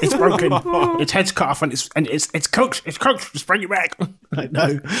broken. It's broken. Its head's cut off and it's cooked. It's cooked. Just bring it back. Like,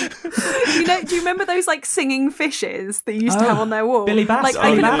 no. Do you remember those like singing fishes that you used to have on their wall? Billy Bass. Like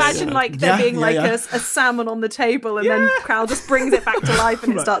I can imagine like there being like a salmon on the table, and then Crowl just brings it back to life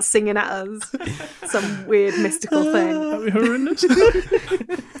and it starts singing at us. Some weird mystical thing. That'd be horrendous.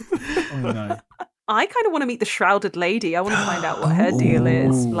 Oh no. I kind of want to meet the Shrouded Lady. I want to find out what her deal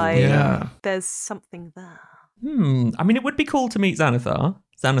is. Like, there's something there. I mean, it would be cool to meet Xanathar.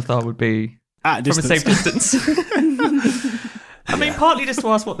 Xanathar would be At a from a safe distance. I mean, partly just to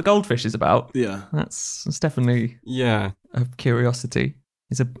ask what the goldfish is about. Yeah. That's definitely Yeah. a curiosity.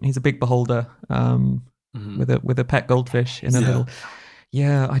 He's a big beholder with a pet goldfish in a little.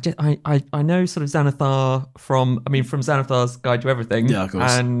 Yeah, I know sort of Xanathar from Xanathar's Guide to Everything. Yeah, of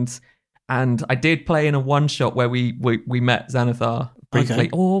course. And I did play in a one shot where we met Xanathar briefly. Okay.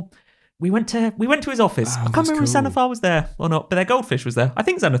 Or we went to his office. I can't remember if Xanathar was there or not, but their goldfish was there. I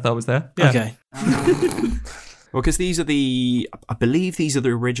think Xanathar was there. Yeah. Okay. Well, because I believe these are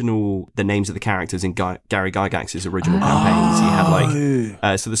the names of the characters in Gary Gygax's original campaigns. He had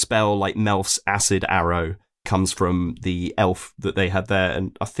like, so the spell like Melf's Acid Arrow comes from the elf that they had there,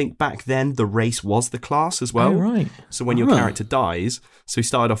 and I think back then the race was the class as well. Oh, right. So when your character dies, so he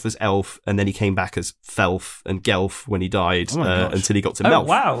started off as elf, and then he came back as Felf and Gelf when he died, until he got to Melf.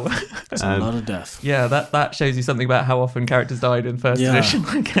 Wow. That's a lot of death. Yeah, that shows you something about how often characters died in first edition,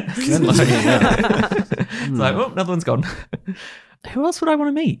 I guess. It's like, oh, another one's gone. Who else would I want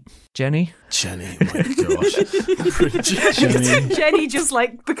to meet? Jenny. Oh my gosh. Jenny just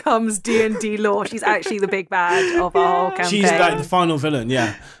like becomes D&D lore. She's actually the big bad of our whole campaign. She's like the final villain.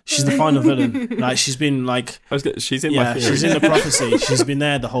 Yeah, she's the final villain. Like she's been like, she's in my theory. She's in the prophecy. She's been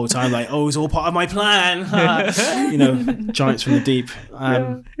there the whole time. Like, oh, it's all part of my plan. Giants from the deep.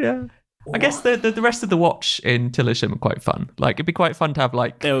 Yeah. I guess the rest of the watch in Tillisham are quite fun. Like it'd be quite fun to have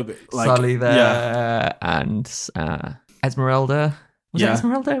like Sully there and Esmeralda. Was it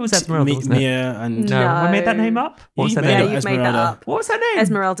Esmeralda? It was Esmeralda, wasn't it? Mia and... No, I made that name up? What was her name? Yeah, you've made that up. What was her name?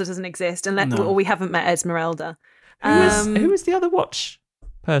 Esmeralda doesn't exist, or we haven't met Esmeralda. Who was the other watch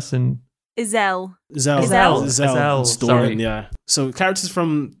person? Zell. Zell. Storm, yeah. So characters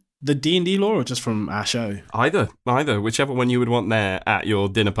from the D&D lore or just from our show? Either, whichever one you would want there at your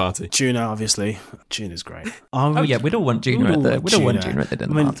dinner party. Tuna, obviously. Tuna's great. We'd all want Tuna at the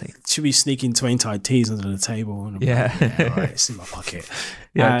dinner party. Should we sneak in twain-tied teas under the table? Yeah. All right, it's in my pocket.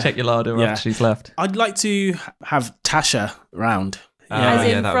 Check your larder after she's left. I'd like to have Tasha round. As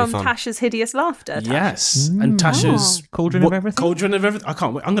in from Tasha's Hideous Laughter. Tasha. Yes, and Tasha's Cauldron of Everything. Cauldron of Everything. I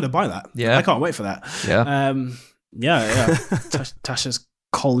can't wait. I'm going to buy that. Yeah, I can't wait for that. Yeah, Tasha's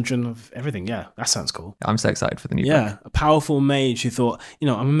Cauldron of Everything. Yeah, that sounds cool. I'm so excited for the new book. Yeah, a powerful mage who thought, I'm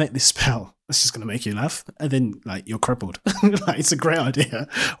going to make this spell. It's just going to make you laugh, and then you're crippled. It's a great idea.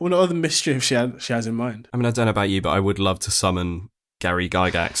 What other mischief she has in mind? I mean, I don't know about you, but I would love to summon Gary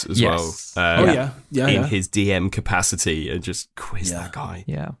Gygax as well. In his DM capacity and just quiz that guy.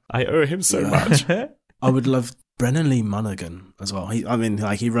 Yeah, I owe him so much. I would love Brennan Lee Monaghan as well.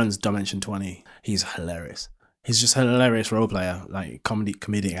 He runs Dimension 20. He's hilarious. He's just a hilarious role player, like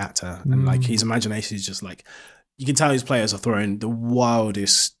comedic actor, and his imagination is just like, you can tell his players are throwing the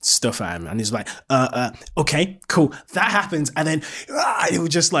wildest stuff at him, and he's like, okay, cool, that happens, and then he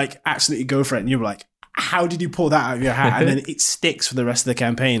would just like absolutely go for it, and you're like, how did you pull that out of your hat? And then it sticks for the rest of the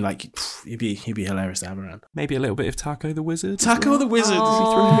campaign. Like, he'd be hilarious to have around. Maybe a little bit of Taco the Wizard. Taco the Wizard.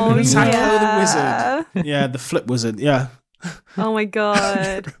 Oh, Taco the Wizard. Yeah, the Flip Wizard. Yeah. Oh my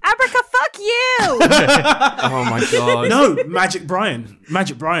god. Abraca, fuck you! Oh my god. No, Magic Brian.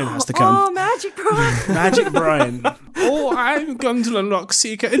 Magic Brian has to come. Oh, Magic Brian. Magic Brian. Oh, I'm going to unlock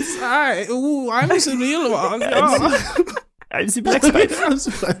Secret Inside. Oh, I'm the real one. I'm the Black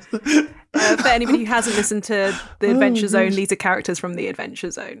Spider. For anybody who hasn't listened to The Adventure Zone, these are characters from The Adventure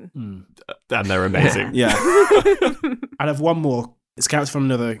Zone. And they're amazing. Yeah. I'd have one more. It's a character from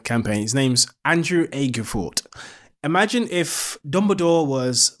another campaign. His name's Andrew Agerfort. Imagine if Dumbledore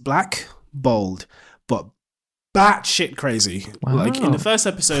was black, bold, but batshit crazy. Wow. Like in the first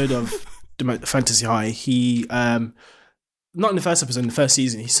episode of Fantasy High, he not in the first episode, in the first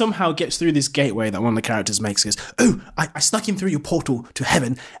season, he somehow gets through this gateway that one of the characters makes. He goes, "Oh, I snuck him through your portal to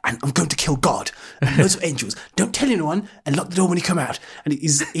heaven, and I'm going to kill God and loads of angels. Don't tell anyone, and lock the door when you come out." And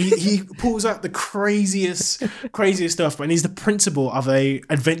he pulls out the craziest stuff. And he's the principal of a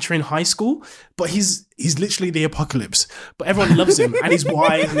adventuring high school, but he's literally the apocalypse. But everyone loves him, and he's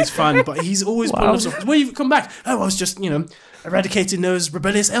wise and he's fun. But he's always pulling up stuff. "Where you come back?" "Oh, I was just, eradicating those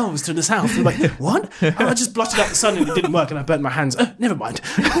rebellious elves to the south." I'm like, "What?" "Oh, I just blotted out the sun and it didn't work, and I burnt my hands." "Oh, never mind."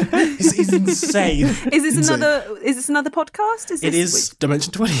 He's insane. Is this another podcast? It is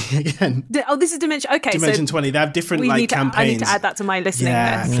Dimension 20 again. This is Dimension. Okay, Dimension 20. They have different campaigns. I need to add that to my listening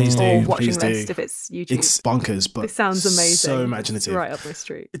list. Please do. Or watching Please do. list if it's YouTube. It's bonkers, but it sounds amazing. So imaginative. It's right up my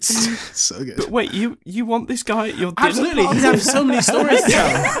street. It's so good. But wait, you want this guy at your dinner Absolutely. party? He'd have so many stories to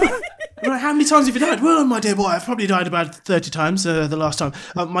tell. Like, "How many times have you died?" "Well, my dear boy, I've probably died about 30 times the last time.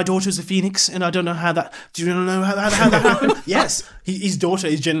 My daughter's a phoenix, and I don't know how that... Do you know how that happened?" Yes. His daughter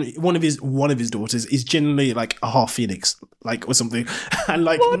is generally... One of his daughters is generally like a half phoenix, like, or something. And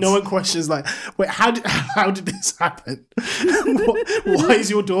like, what? No one questions like, "Wait, how did this happen? Why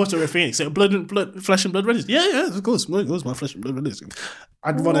is your daughter a phoenix?" So flesh and blood relative. Yeah, of course. My flesh and blood relative.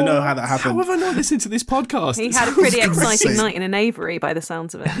 I'd want to know how that happened. How have I not listened to this podcast? He had a pretty exciting night in an aviary by the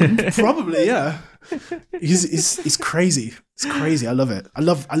sounds of it. Probably, yeah. He's crazy. It's crazy. I love it. I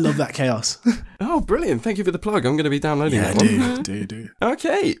love that chaos. Oh, brilliant. Thank you for the plug. I'm going to be downloading that one. Do.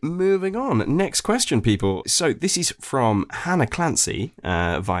 Okay, moving on. Next question, people. So this is from Hannah Clancy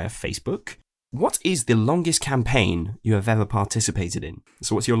via Facebook. What is the longest campaign you have ever participated in?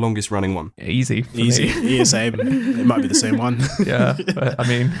 So what's your longest running one? Easy. Yeah, same. It might be the same one. Yeah, but, I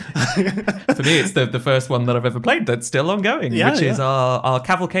mean, for me, it's the first one that I've ever played that's still ongoing, which is our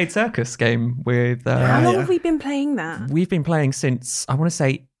Cavalcade Circus game with... How long have we been playing that? We've been playing since, I want to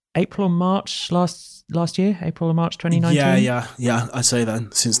say, April or March last year, April or March 2019. Yeah, I'd say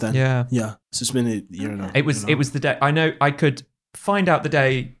that since then. Yeah. So it's been a year and a half. It was the day, I know I could find out the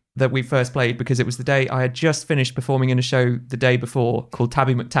day that we first played because it was the day I had just finished performing in a show the day before called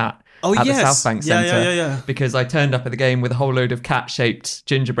Tabby McTat at the South Bank Centre. Yeah. Because I turned up at the game with a whole load of cat-shaped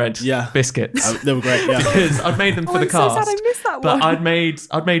gingerbread biscuits. They were great, yeah. Because I'd made them for the cast. So sad I missed that but one.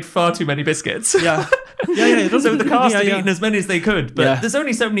 I'd made far too many biscuits. Yeah. So the cast had eaten as many as they could, but there's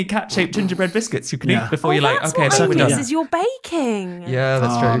only so many cat-shaped gingerbread biscuits you can eat before you're like, okay, so we're done. This is your baking. Yeah,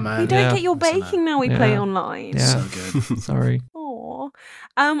 that's true. Man. We don't get your baking now. We play online. Yeah. So good. Sorry.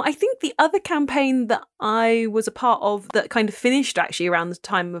 I think the other campaign that I was a part of that kind of finished actually around the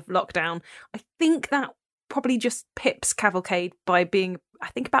time of lockdown, I think that probably just pips Cavalcade by being, I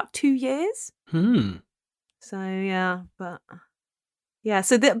think, about 2 years. So but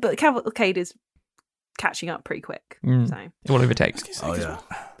Cavalcade is catching up pretty quick. So all it takes.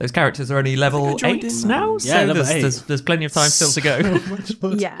 Those characters are only level 8 now, so level 8. There's plenty of time still to go.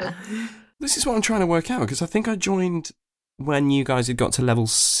 Yeah. This is what I'm trying to work out, because I think I joined when you guys had got to level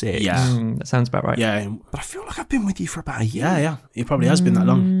 6. Yeah. That sounds about right. Yeah. But I feel like I've been with you for about a year. Yeah. It probably has been that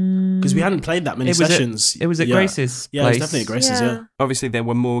long. Because we hadn't played that many sessions. It was at Grace's place. Yeah, it was definitely at Grace's, yeah. Obviously, there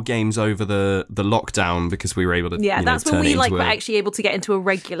were more games over the lockdown because we were able to that's when we were actually able to get into a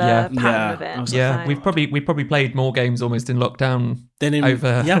regular pattern of it. Yeah, we probably played more games almost in lockdown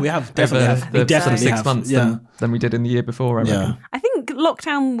we have definitely definitely 6 months than we did in the year before, I reckon. I think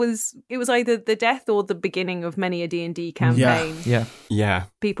lockdown was either the death or the beginning of many a D&D campaign. Yeah.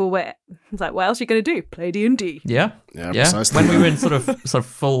 People were like, what else are you going to do? Play D&D. Yeah. Precisely. When we were in sort of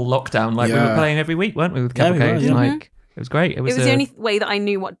full lockdown, we were playing every week, weren't we, with Cavalcade? It was great. It was the only way that I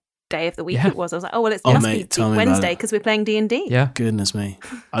knew what day of the week it was. I was like, it must be Wednesday because we're playing D&D. Yeah. Goodness me.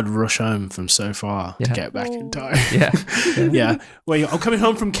 I'd rush home from so far to get back in time. Yeah. Well, I'm coming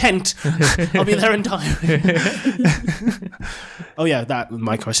home from Kent. I'll be there in time. That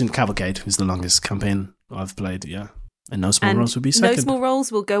my question. Cavalcade was the longest campaign I've played, And No Small Rolls would be second. No Small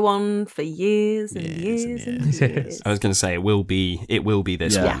Rolls will go on for years and years and years. I was going to say it will be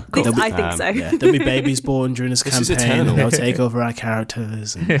this one. Yeah, I think so. There'll be babies born during this campaign, and they'll take over our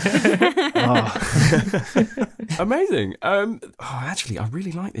characters. Amazing. Actually, I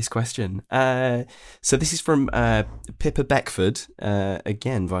really like this question. So this is from Pippa Beckford,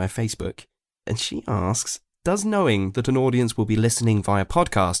 again via Facebook, and she asks, does knowing that an audience will be listening via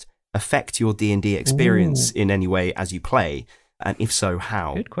podcast affect your D&D experience in any way as you play? And if so,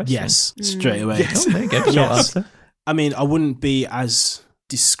 how? Good question. Yes, straight away. Yes. There you go. Short answer. I mean, I wouldn't be as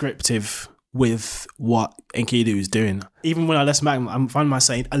descriptive with what Enkidu is doing. Even when I listen back, I'm finding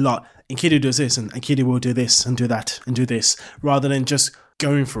myself saying a lot, Enkidu does this, and Enkidu will do this, and do that, and do this, rather than just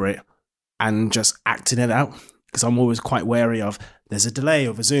going for it and just acting it out. Because I'm always quite wary of, there's a delay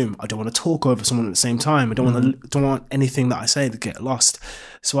over Zoom. I don't want to talk over someone at the same time. I don't want anything that I say to get lost.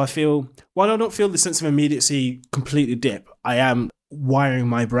 So I feel, while I don't feel the sense of immediacy completely dip, I am wiring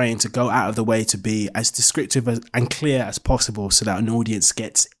my brain to go out of the way to be as descriptive and clear as possible so that an audience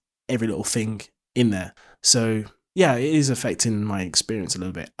gets every little thing in there. So yeah, it is affecting my experience a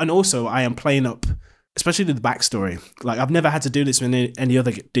little bit. And also I am playing up, especially the backstory. Like, I've never had to do this with any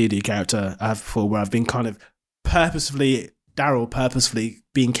other D&D character I have before, where I've been kind of Daryl purposefully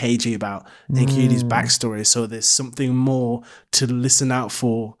being cagey about thinking these backstories, so there's something more to listen out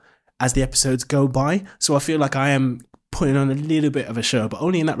for as the episodes go by. So I feel like I am putting on a little bit of a show, but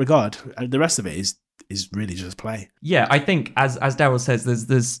only in that regard. The rest of it is really just play. Yeah, I think as Daryl says,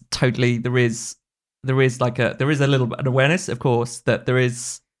 there's totally there is a little bit of awareness, of course, that there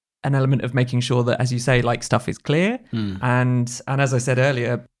is an element of making sure that, as you say, like, stuff is clear. And as I said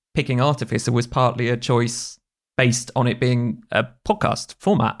earlier, picking Artificer was partly a choice based on it being a podcast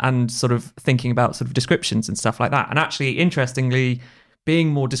format and sort of thinking about sort of descriptions and stuff like that. And actually, interestingly, being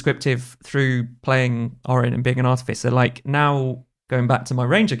more descriptive through playing Orin and being an Artificer, like, now going back to my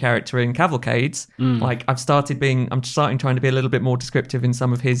Ranger character in Cavalcades, like, I'm starting trying to be a little bit more descriptive in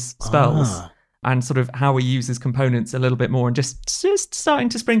some of his spells and sort of how he uses components a little bit more, and just starting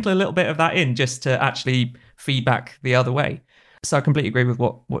to sprinkle a little bit of that in just to actually feedback the other way. So I completely agree with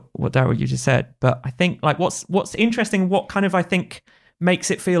what Daryl, you just said. But I think, like, what's interesting, what kind of, I think,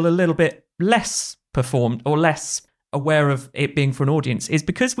 makes it feel a little bit less performed or less aware of it being for an audience is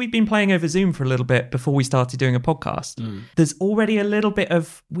because we've been playing over Zoom for a little bit before we started doing a podcast. There's already a little bit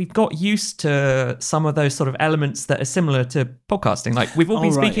of, we've got used to some of those sort of elements that are similar to podcasting. Like, we've all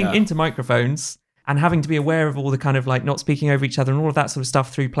been speaking into microphones and having to be aware of all the kind of, like, not speaking over each other and all of that sort of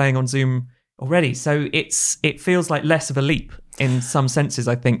stuff through playing on Zoom already. So it feels like less of a leap in some senses,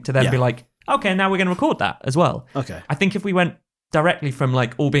 I think, to then be like, okay, now we're going to record that as well. Okay. I think if we went directly from,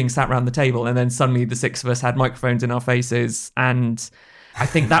 like, all being sat around the table and then suddenly the six of us had microphones in our faces, and I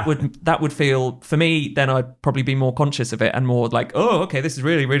think that would feel, for me, then I'd probably be more conscious of it and more like, oh, okay, this is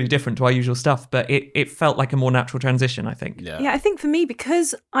really, really different to our usual stuff. But it felt like a more natural transition, I think. Yeah, I think for me,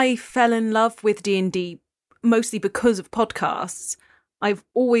 because I fell in love with D&D mostly because of podcasts, I've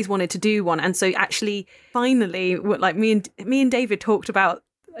always wanted to do one. And so actually, finally, like, me and David talked about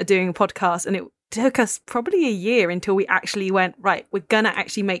doing a podcast, and it took us probably a year until we actually went, right, we're going to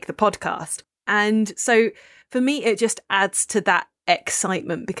actually make the podcast. And so for me, it just adds to that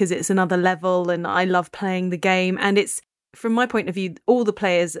excitement because it's another level and I love playing the game. And it's, from my point of view, all the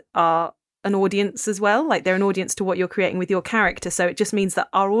players are an audience as well. Like, they're an audience to what you're creating with your character. So it just means that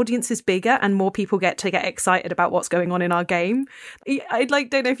our audience is bigger and more people get to get excited about what's going on in our game. I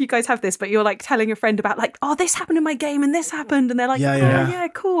don't know if you guys have this, but you're like telling a friend about, like, oh, this happened in my game and this happened, and they're like, yeah,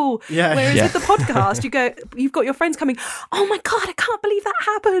 cool. Whereas with the podcast, you've got your friends coming, oh my God, I can't believe that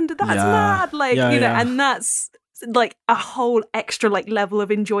happened. That's mad. Like, and that's like a whole extra, like, level of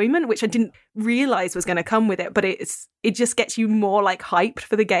enjoyment, which I didn't realize was going to come with it, but it just gets you more, like, hyped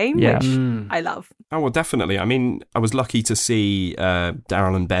for the game, which I love. Oh, well, definitely. I mean, I was lucky to see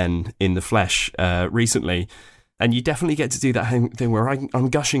Daryl and Ben in the flesh recently, and you definitely get to do that thing where I'm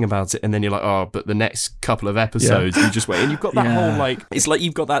gushing about it, and then you're like, oh, but the next couple of episodes, you just wait, and you've got that whole, like, it's like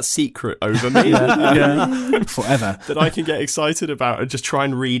you've got that secret over me forever that I can get excited about and just try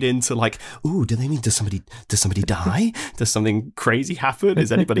and read into, like, ooh, do they mean does somebody die? Does something crazy happen?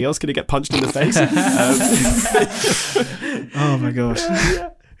 Is anybody else going to get punched in the face? Oh my gosh.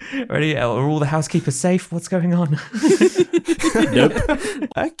 Ready? Are all the housekeepers safe? What's going on? Nope.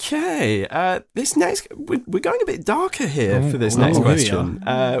 Okay. This next, we're going a bit darker here for this next question,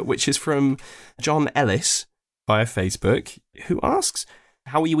 which is from John Ellis via Facebook, who asks,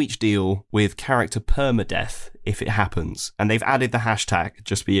 how will you each deal with character permadeath if it happens? And they've added the hashtag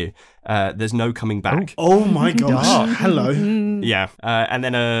just for you. There's no coming back. Oh my gosh. Hello. Yeah. And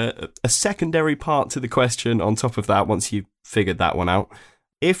then a secondary part to the question on top of that, once you've figured that one out.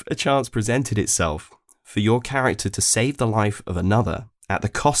 If a chance presented itself for your character to save the life of another at the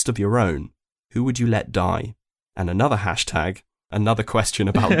cost of your own, who would you let die? And another hashtag, another question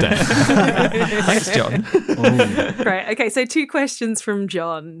about death. Thanks, John. Great. Okay, so 2 questions from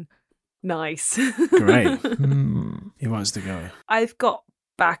John. Nice. Great. He wants to go. I've got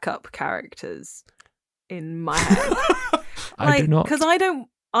backup characters in my head. I do not. Because I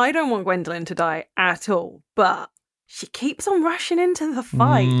don't want Gwendolyn to die at all, but she keeps on rushing into the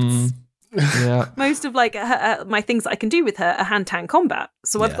fights. Yeah. Most of, like, my things that I can do with her are hand-to-hand combat,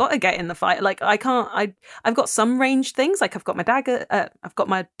 so I've got to get in the fight. Like, I can't. I've got some ranged things, like I've got my dagger, I've got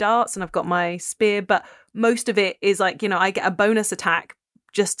my darts, and I've got my spear. But most of it is like, I get a bonus attack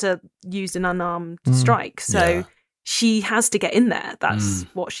just to use an unarmed strike. So she has to get in there. That's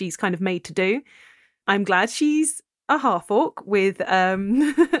what she's kind of made to do. I'm glad she's a half-orc with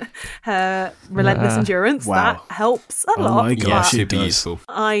her relentless endurance. Wow. That helps a lot. Oh my Yeah, gosh, super it does. useful.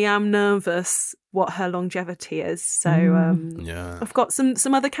 I am nervous what her longevity is. So Yeah. I've got some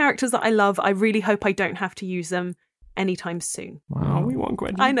other characters that I love. I really hope I don't have to use them anytime soon. Oh, we want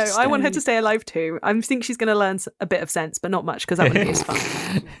Gwen. I know. I want her to stay alive too. I think she's going to learn a bit of sense, but not much because that would be as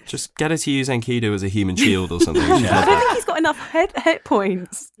fun. Just get her to use Enkidu as a human shield or something. She'd I love don't that. think he's got enough hit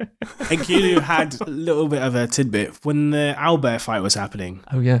points. Enkidu had a little bit of a tidbit when the owlbear fight was happening.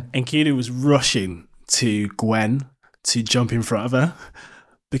 Oh yeah. Enkidu was rushing to Gwen to jump in front of her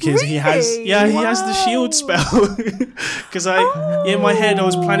because he has the shield spell. Because in my head I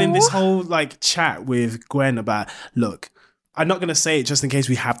was planning this whole like chat with Gwen about, look, I'm not going to say it just in case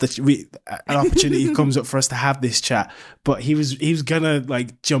we have an opportunity comes up for us to have this chat, but he was gonna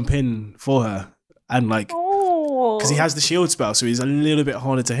like jump in for her and like. Because he has the shield spell, so he's a little bit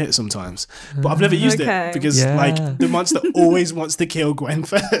harder to hit sometimes. But I've never used it because like the monster always wants to kill Gwen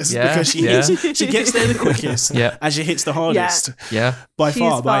first because she gets there the quickest and she hits the hardest by She's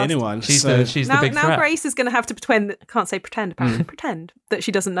far by fast. anyone. She's so, the big now threat. Grace is going to have to pretend. Can't say pretend. Apparently, pretend that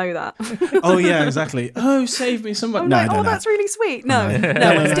she doesn't know that. oh yeah, exactly. Oh, save me, somebody. I'm No, like, no, no. that's really sweet. No, I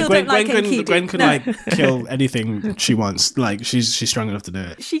No. still Gwen, don't like Enkidu. Gwen can No. like kill anything she wants. Like she's strong enough to do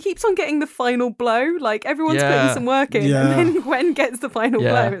it. She keeps on getting the final blow. Like everyone's Yeah. putting some work in, Yeah. and then Gwen gets the final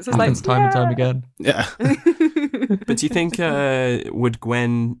blow. It's just happens like time and time again. Yeah. But do you think would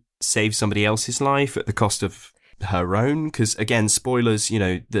Gwen save somebody else's life at the cost of her own? Because again, spoilers. You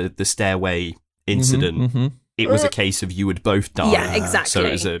know, the stairway incident. It was a case of you would both die. Yeah, exactly. So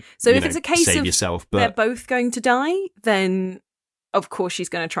it was if it's a case save of yourself, they're but both going to die, then of course she's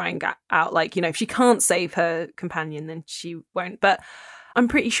going to try and get out. Like, you know, if she can't save her companion, then she won't. But I'm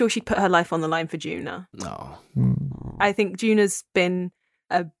pretty sure she'd put her life on the line for Juna. No. I think Juna's been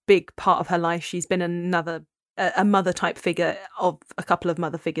a big part of her life. She's been a mother type figure of a couple of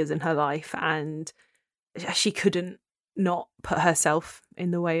mother figures in her life, and she couldn't not put herself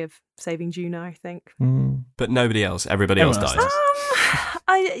in the way of saving Juna, I think. but nobody else. Everybody else Everyone dies. else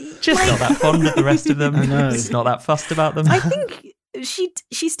I Just like, not that fond of the rest of them. I know. Just not that fussed about them. I think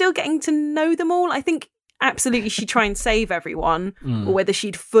she's still getting to know them all. I think absolutely she'd try and save everyone, or whether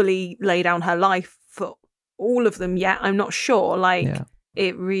she'd fully lay down her life for all of them yet, I'm not sure. Like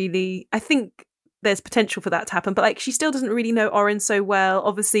it really, I think there's potential for that to happen, but like she still doesn't really know Orin so well.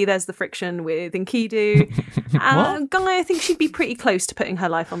 Obviously there's the friction with Enkidu. Guy, I think she'd be pretty close to putting her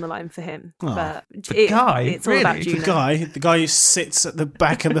life on the line for him. Oh. But Guy? it's all about Really? Juna. The guy who sits at the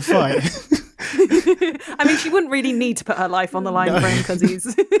back of the fight. I mean, she wouldn't really need to put her life on the line for him because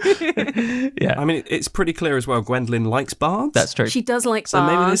he's Yeah, I mean, it's pretty clear as well. Gwendolyn likes bards. that's true. she does like So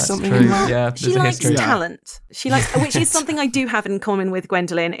maybe bars. there's That's something true. in that. Yeah, She there's a likes history. talent. She likes, which is something I do have in common with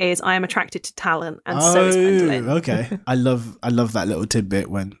Gwendolyn. Is I am attracted to talent, and so is Gwendolyn. Okay. I love that little tidbit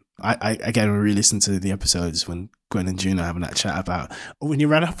when I again re-listened to the episodes when Gwen and Juna having that chat about when you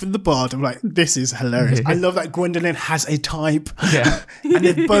ran up in the bard. I'm like, this is hilarious. I love that Gwendolyn has a type. Yeah. And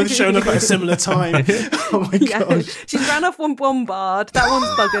they've both shown up at a similar time. Oh my Yeah, gosh. she's ran off one bard. That one's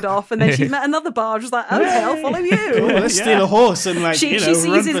buggered off, and then she's met another bard. She's like, okay, I'll follow Oh, you. let's steal a horse and like, She run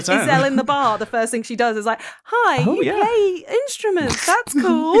sees for town. Iselle in the bar. The first thing she does is like, "Hi, Oh, you yeah. play instruments. That's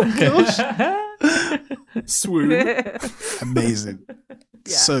cool." Swoon. Amazing.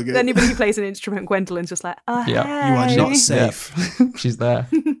 Yeah. So good. Anybody who plays an instrument, Gwendolyn's just like, Yeah. You are hey." not safe. She's there.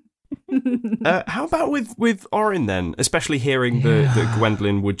 How about with Orin then? Especially hearing that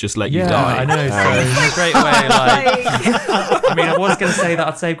Gwendolyn would just let you die. I know. So straight away, like, I mean, I was going to say that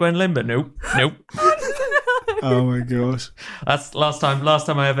I'd save Gwendolyn, but nope. Oh my gosh. That's last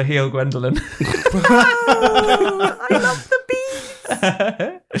time I ever healed Gwendolyn. Oh, I love the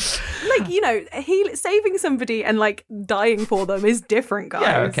bees. Like, you know, saving somebody and like dying for them is different, guys.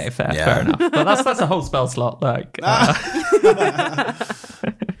 Yeah, okay, fair enough. But that's a whole spell slot. Like,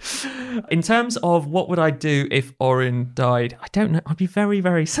 in terms of what would I do if Orin died, I don't know. I'd be very,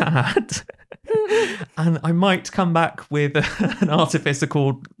 very sad. And I might come back with an artificer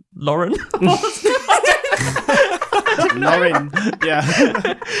called Lauren. Lauren. Yeah.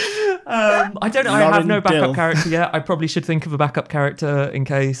 I don't know. I have Lauren no backup Dill. character yet. I probably should think of a backup character in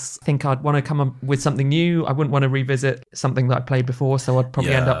case. I think I'd want to come up with something new. I wouldn't want to revisit something that I played before, so I'd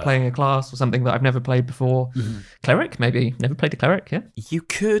probably end up playing a class or something that I've never played before. Cleric, maybe. Never played a cleric, yeah. You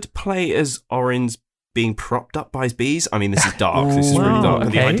could play as Orin's being propped up by his bees. I mean, this is dark. This is really Wow, dark.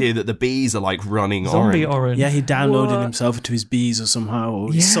 And the okay. idea that the bees are like running Zombie Orin. Orin. Yeah, he downloaded What? himself into his bees or somehow,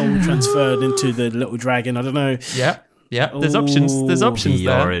 or his soul transferred into the little dragon. I don't know. Yeah. Yeah, there's options. There's options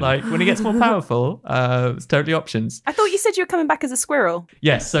there. Bjorn. Like when he gets more powerful, it's totally options. I thought you said you were coming back as a squirrel.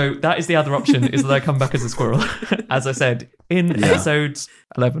 Yes, so that is the other option, is that I come back as a squirrel, as I said in episode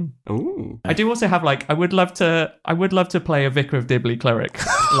 11. Ooh. I do also have I would love to play a Vicar of Dibley cleric.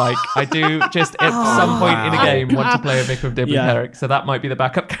 Like I do just at some point in a game want to play a Vicar of Dibley cleric, so that might be the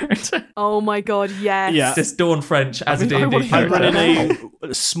backup character. Oh my god, yes. Yeah. Just Dawn French as a D&D I'm character. running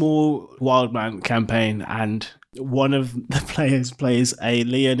a small Wildman campaign, and one of the players plays a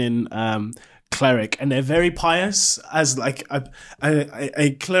Leonin cleric, and they're very pious, as like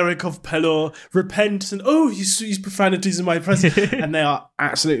a cleric of Pelor. Repent and use profanities in my presence, and they are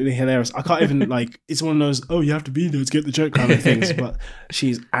absolutely hilarious. I can't even it's one of those you have to be there to get the joke kind of things, but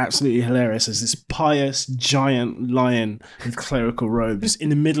she's absolutely hilarious as this pious giant lion with clerical robes in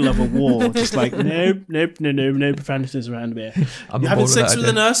the middle of a war, just like no profanities around here. I'm You on having board with sex that with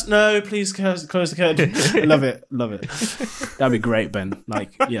the idea. nurse? No, please close the curtain. Love it. That'd be great, Ben.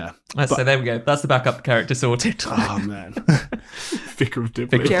 So there we go. That's the backup character sorted. Oh man. Vicar of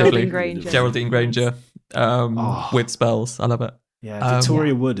Dibley. Vicar of Geraldine Dibley. Granger. Geraldine Granger with spells. I love it. Yeah,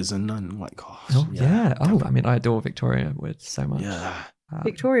 Victoria Wood is a nun. Oh my gosh. Oh yeah. Oh, I mean, I adore Victoria Wood so much. Yeah.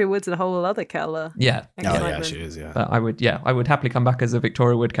 Victoria Wood's a whole other color. Yeah. Oh yeah, she is. Yeah. But I would happily come back as a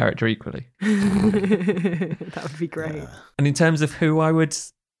Victoria Wood character equally. That would be great. And in terms of who I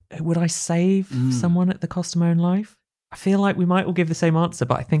save someone at the cost of my own life? I feel like we might all give the same answer,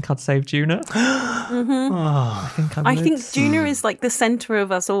 but I think I'd save Juna. I think I would. I think Juna is like the center of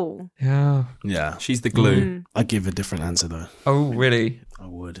us all. Yeah. Yeah. She's the glue. I'd give a different answer though. Oh, really? I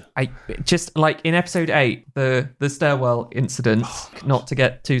would. I just like in episode 8, the stairwell incident. Not to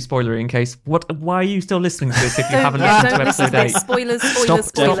get too spoilery, in case. Why are you still listening to this if you haven't listened to episode 8? Spoilers.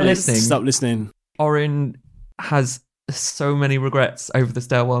 Stop listening. Stop listening. Orin has so many regrets over the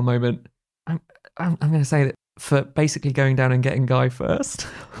stairwell moment. I'm going to say that for basically going down and getting Guy first.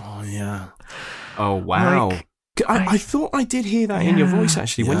 Oh yeah. Oh wow. Like, I thought I did hear that in your voice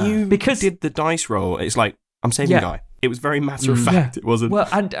actually when you did the dice roll. It's like I'm saving Guy. It was very matter of fact. It wasn't. Well,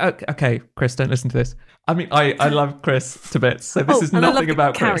 and okay, Chris, don't listen to this. I mean, I love Chris to bits, so this is nothing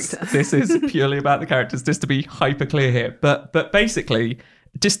about Chris. This is purely about the characters, just to be hyper clear here. But basically,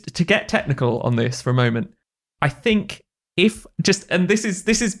 just to get technical on this for a moment, I think if and this is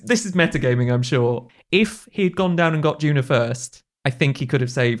metagaming, I'm sure. If he'd gone down and got Juna first, I think he could have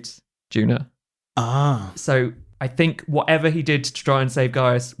saved Juna. So I think whatever he did to try and save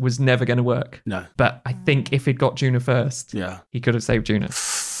Gaius was never going to work. No. But I think if he'd got Juna first, he could have saved Juna.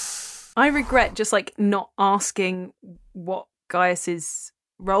 I regret just not asking what Gaius's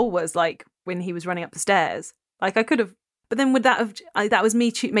role was like when he was running up the stairs. I could have, but then would that have? That was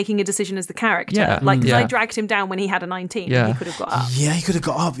me making a decision as the character. Yeah. Because I dragged him down when he had a 19. Yeah. And he could have got up. Yeah, he could have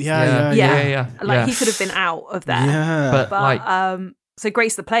got up. Yeah. He could have been out of there. Yeah. But so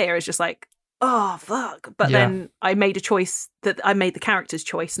Grace the player is just like, oh fuck. But then I made a choice that I made the character's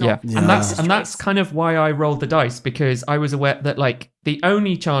choice, not and that's kind of why I rolled the dice, because I was aware that the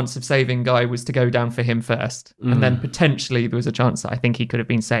only chance of saving Guy was to go down for him first, and then potentially there was a chance that I think he could have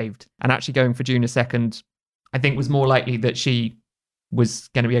been saved. And actually going for Juna second, I think was more likely that she was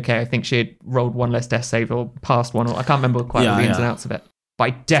going to be okay. I think she had rolled one less death save or passed one, or I can't remember quite all the ins and outs of it. But I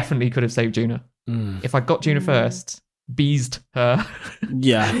definitely could have saved Juna. If I got Juna first, beezed her,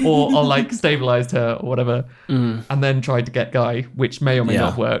 or stabilized her or whatever, and then tried to get Guy, which may or may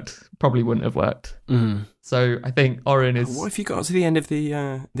not have worked. Probably wouldn't have worked. So I think Orin is. What if you got to the end of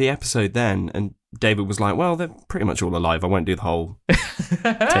the episode then, and David was like, "Well, they're pretty much all alive. I won't do the whole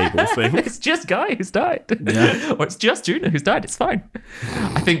table thing. It's just Guy who's died, or it's just Juna who's died. It's fine."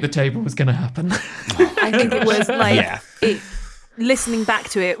 I think the table was going to happen. I think it was listening back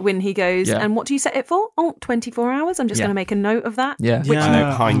to it when he goes, and what do you set it for? 24 hours. I'm just going to make a note of that. Yeah. Which,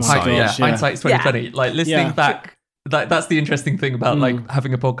 hindsight. Hindsight's 2020. Listening back. That's the interesting thing about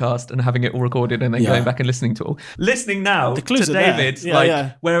having a podcast and having it all recorded and then going back and listening to it all. Listening now to David,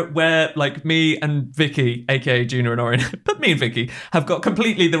 where me and Vicky, aka Juna and Orin, but me and Vicky have got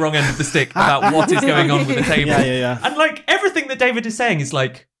completely the wrong end of the stick about what is going on with the table. And everything that David is saying is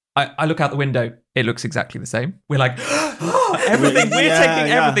I look out the window, it looks exactly the same. We're like, everything, we're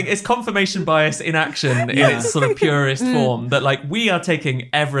taking everything. It's confirmation bias in action in its sort of purest form, that we are taking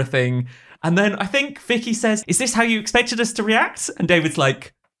everything. And then I think Vicky says, "Is this how you expected us to react?" And David's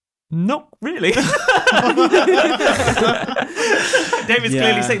like, "Not really." David's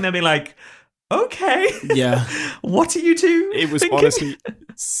clearly sitting there being like, okay. Yeah. What are you two It was thinking? honestly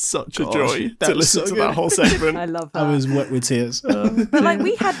such a Gosh, joy that to was listen so to that good. whole segment. I love I that. was wet with tears. But like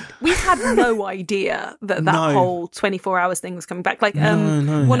we had no idea that No. whole 24 hours thing was coming back. Like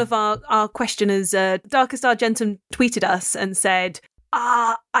No. one of our questioners, Darkest Argentum, tweeted us and said,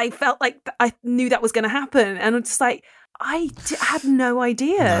 I felt like I knew that was going to happen, and I'm just like, had no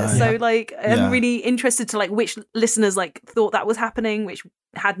idea. No. So Yeah. like Yeah. I'm really interested to like which listeners like thought that was happening, which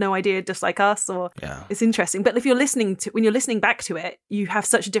had no idea, just like us. Or Yeah. it's interesting. But if you're when you're listening back to it, you have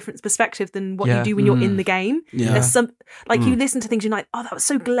such a different perspective than what Yeah. you do when you're in the game. Yeah. There's some like you listen to things, you're like, oh, that was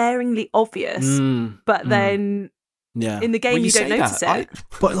so glaringly obvious. But then Yeah. in the game, Well, you don't say notice that. it.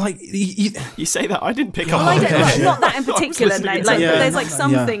 But like, You say that, I didn't pick up Well, on I it. don't, like, not that in I was particular. listening Like, to it. Yeah. there's like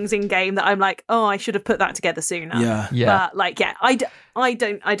some Yeah. things in game that I'm like, oh, I should have put that together sooner. yeah. Yeah. But like, yeah, I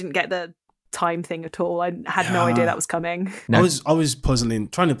didn't get the time thing at all. I had no Yeah. idea that was coming. No. I was trying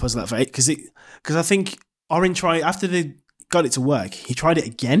to puzzle that for 8 because I think Oren tried after they got it to work. He tried it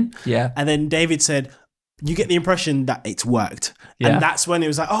again, Yeah. and then David said, "You get the impression that it's worked," Yeah. and that's when it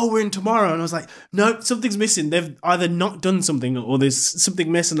was like, "Oh, we're in tomorrow," and I was like, "No, something's missing. They've either not done something or there's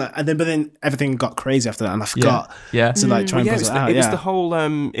something missing." And then everything got crazy after that, and I forgot Yeah. to like try and Yeah, puzzle it out. it was Yeah. the whole.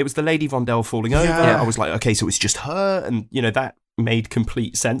 It was the Lady Vondel falling over. Yeah. I was like, okay, so it's just her, and that made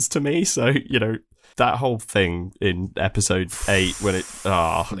complete sense to me. So that whole thing in episode 8 when it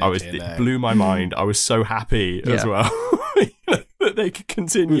blew my mind. I was so happy as Yeah. well that they could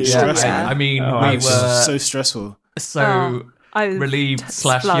continue. Yeah. Yeah. Stressing. I mean, Oh, we It was were so stressful. so I was relieved /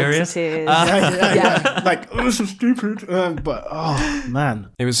 floods of furious. tears. Yeah. Like, oh, this is stupid. But oh man,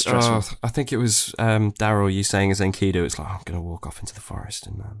 It was stressful. I think it was Daryl. You saying as Enkidu, it's like I'm going to walk off into the forest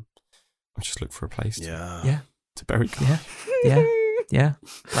and I'll just look for a place Yeah. to bury Carl. Yeah.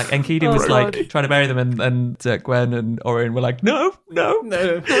 Like Enkidu Oh, was God. like trying to bury them, and Gwen and Oren were like, no, we're not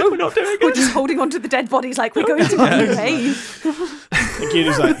doing We're it. just holding on to the dead bodies like we're going to the cave. Again,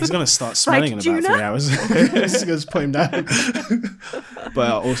 he's like, he's going to start smelling Right, in about Juna? 3 hours. He's going to put him down.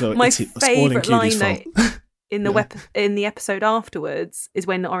 But also, My it's all favourite line Enkidu's though, fault. in the episode afterwards is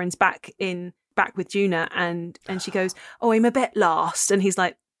when Oren's back with Juna and she goes, oh, I'm a bit lost, and he's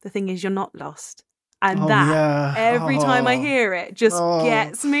like, the thing is, you're not lost. And Oh, that yeah. every time I Oh. hear it just Oh.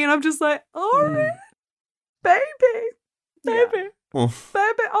 gets me, and I'm just like, Oren, baby, Oh.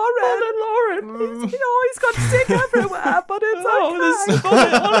 baby, Oren, he's got stick everywhere, but it's okay. all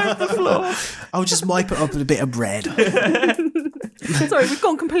over the floor. I'll just wipe it up with a bit of bread. Sorry, we've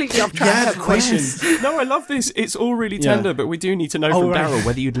gone completely off track. Yeah, haven't we? question. No, I love this. It's all really Yeah. tender, but we do need to know Oh, from right. Daryl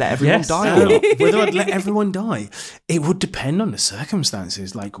whether you'd let everyone Yes. die or not. Whether I'd let everyone die, it would depend on the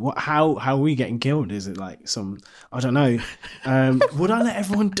circumstances. Like, how are we getting killed? Is it like some? I don't know. Would I let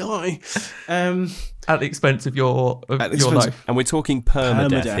everyone die? At the expense of your expense- life. And we're talking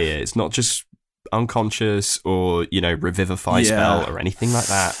permadeath Permadeath. here. It's not just unconscious or revivify Yeah. spell or anything like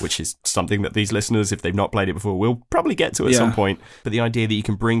that, which is something that these listeners, if they've not played it before, will probably get to at some point. But the idea that you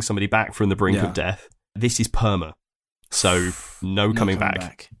can bring somebody back from the brink Yeah. of death, this is perma. So no coming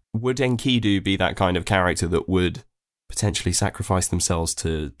back. Would Enkidu be that kind of character that would potentially sacrifice themselves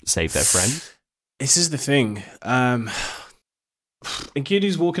to save their friend? This is the thing.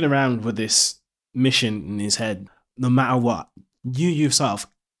 Enkidu's walking around with this mission in his head. No matter what, you yourself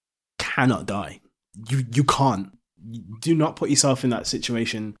cannot die. You can't. Do not put yourself in that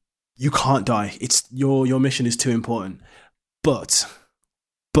situation. You can't die. It's your mission is too important. But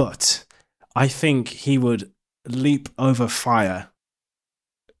I think he would leap over fire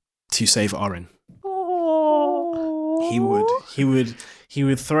to save Oren. He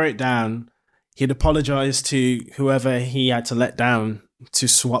would throw it down. He'd apologize to whoever he had to let down to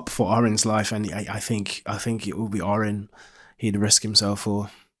swap for Oren's life, and I think it will be Oren he'd risk himself for.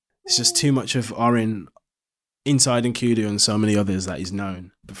 It's just too much of Oren inside Enkidu and so many others that he's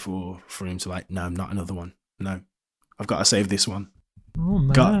known before for him to like, no, not another one. No, I've got to save this one. Oh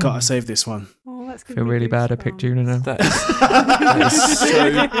man. Got to save this one. Oh, that's I gonna feel be really bad I goosebumps. picked Juna now. That is so.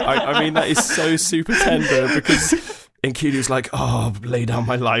 I mean, that is so super tender because Enkidu's like, "Oh, lay down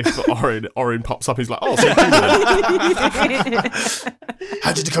my life for Oren." Oren pops up. He's like, "Oh, so you do that."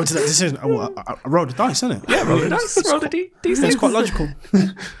 How did you come to that decision? I rolled a dice, isn't it? Yeah, roll a dice. Roll a D6. It's quite logical.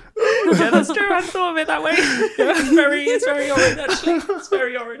 Yeah, that's true. I hadn't thought of it that way. It's very orange, actually. It's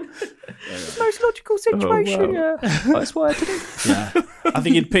very orange. Most logical situation. Yeah, that's what I had to do. Yeah, I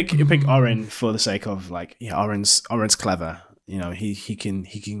think you'd pick Oren for the sake of like, yeah, Oren's clever. You know, he can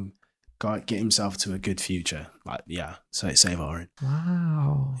get himself to a good future. Like, yeah, so save Oren.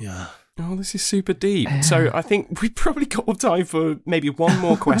 Wow. Yeah, Oh, this is super deep. So I think we've probably got time for maybe one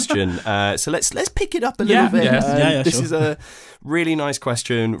more question. So let's pick it up a little bit. This is a really nice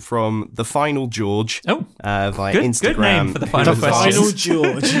question from the Final George. Via Instagram. Good name for the final question. Final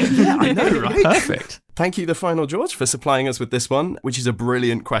George. Yeah, I know, right? Perfect. Thank you, the Final George, for supplying us with this one, which is a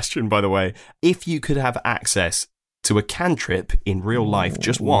brilliant question, by the way. If you could have access to a cantrip in real life,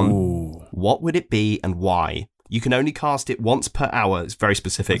 just one, what would it be and why? You can only cast it once per hour. It's very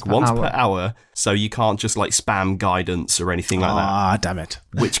specific. Once per hour, so you can't just like spam guidance or anything like that. Ah, damn it.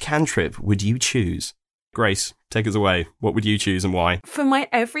 Which cantrip would you choose? Grace, take us away. What would you choose and why? For my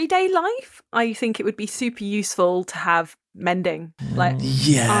everyday life, I think it would be super useful to have mending. Like,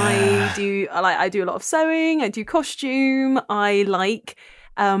 I do a lot of sewing. I do costume. I like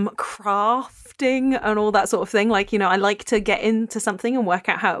crafting and all that sort of thing. Like, I like to get into something and work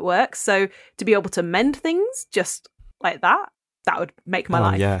out how it works. So to be able to mend things just like that would make my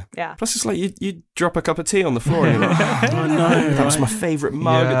life. Yeah. Plus, it's like you drop a cup of tea on the floor and you're like, oh no, that was my favourite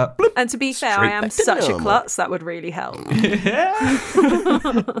mug. Yeah. And to be fair, I am such a klutz, that would really help.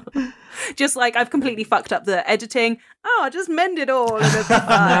 Just like I've completely fucked up the editing. I just mend it all. And it's fine.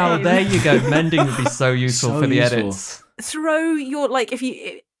 Now, there you go. Mending would be so useful for the edits. Throw your, like, if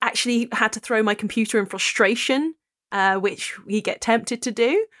you actually had to throw my computer in frustration, which we get tempted to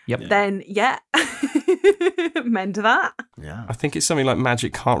do, then mend that. Yeah, I think it's something like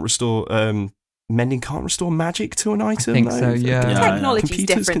magic can't restore, mending can't restore magic to an item. I think so, yeah. Technology's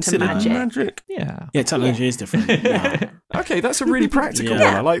different to magic. Yeah, technology is different. Yeah. Okay, that's a really practical one.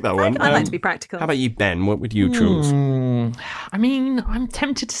 I like that one. I like to be practical. How about you, Ben? What would you choose? I mean, I'm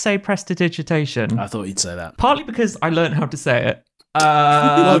tempted to say prestidigitation. I thought you'd say that. Partly because I learned how to say it.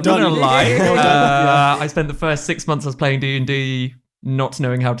 I'm not gonna lie. I spent the first 6 months I was playing D&D not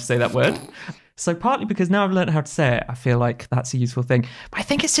knowing how to say that word. So partly because now I've learned how to say it, I feel like that's a useful thing. But I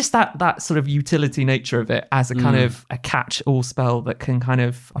think it's just that sort of utility nature of it as a kind of a catch-all spell that can kind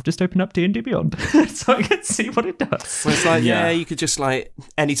of... I've just opened up D&D Beyond so I can see what it does. So it's like, you could just like,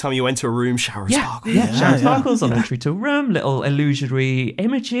 anytime you enter a room, shower sparkles. Shower sparkles on entry to a room, little illusory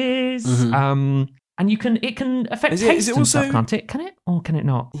images. And it can affect taste and stuff, can't it? Can it? Or can it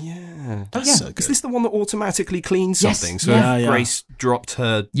not? Yeah. That's so good. Is this the one that automatically cleans something? So if Grace dropped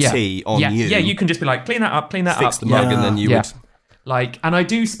her tea on you... Yeah, you can just be like, clean that up. Fix the mug and then you would... Like, and I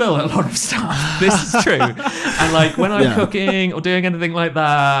do spill a lot of stuff. This is true. And like, when I'm cooking or doing anything like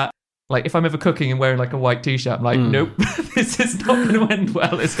that, like if I'm ever cooking and wearing like a white t-shirt, I'm like, nope, this is not going to end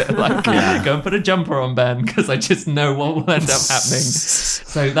well, is it? Like, go and put a jumper on, Ben, because I just know what will end up happening.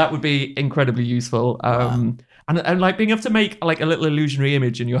 So that would be incredibly useful. And like being able to make like a little illusionary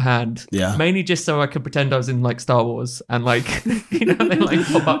image in your hand, mainly just so I could pretend I was in like Star Wars and like, they like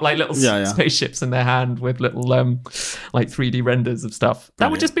pop up like little spaceships in their hand with little like 3D renders of stuff. That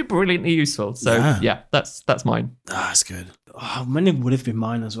would just be brilliantly useful. So that's mine. That's good. Oh, many would have been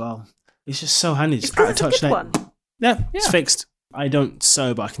mine as well. It's just so handy. Just out of touch. Yeah, it's fixed. I don't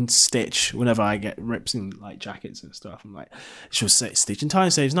sew, but I can stitch whenever I get rips in like jackets and stuff. I'm like, she'll say stitch in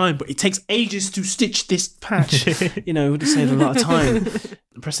time saves 9, but it takes ages to stitch this patch. It would have saved a lot of time.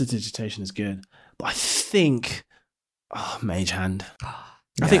 Prestidigitation is good, but I think Mage Hand.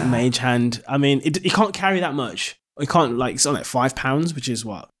 I think Mage Hand. I mean, it can't carry that much. It can't like it's on like £5, which is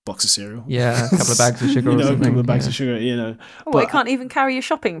what, box of cereal. Yeah, a couple of bags of sugar or something. A couple of bags of sugar. But it can't even carry your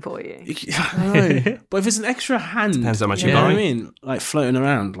shopping for you. But if it's an extra hand, depends how much you know what I mean, like floating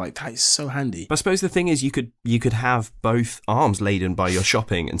around, like that is so handy. But I suppose the thing is, you could have both arms laden by your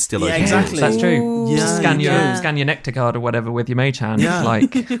shopping and still open exactly. That's true. Ooh, Scan your nectar card or whatever with your mage hand. Yeah.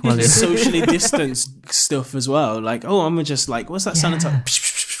 Like while you're socially distanced stuff as well. Like, I'm just like, what's that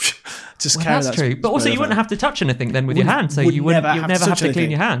sanitizer? Just carry that's that. true. But also, you wouldn't have to touch anything then with your hand, so you'd never have to clean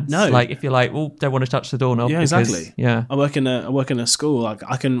your hands. No, like if you're like, don't want to touch the doorknob. Yeah, exactly. Yeah, I work in a school. Like,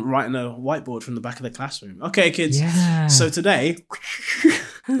 I can write on a whiteboard from the back of the classroom. Okay, kids. Yeah. So today,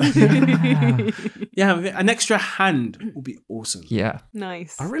 an extra hand will be awesome. Yeah,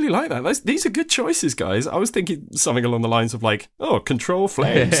 nice. I really like that. These are good choices, guys. I was thinking something along the lines of like, control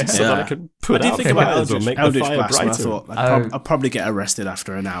flames so that I can put out fires or make the fire brighter. I thought I'll probably get arrested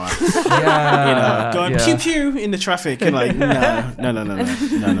after an hour. Going pew pew in the traffic and like no.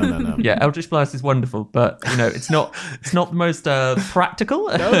 Yeah, Eldritch Blast is wonderful, but it's not the most practical.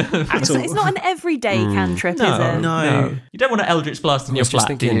 It's not an everyday cantrip, is it? No. You don't want an Eldritch Blast in your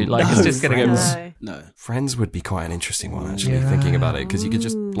flat, do you? Like it's just going to go. No. Friends would be quite an interesting one, actually, thinking about it, because you could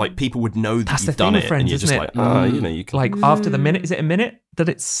just like people would know that you've done it, friends, and you're just like, you can like after the minute. Is it a minute that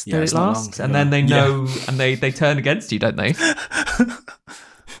it lasts? And then they know, and they turn against you, don't they?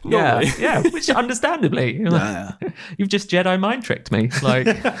 normally. Yeah, which understandably, you've just Jedi mind tricked me. Like,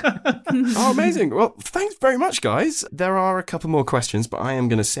 oh, amazing. Well, thanks very much, guys. There are a couple more questions, but I am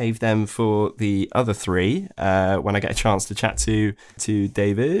going to save them for the other three when I get a chance to chat to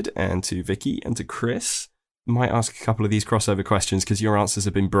David and to Vicky and to Chris. Might ask a couple of these crossover questions because your answers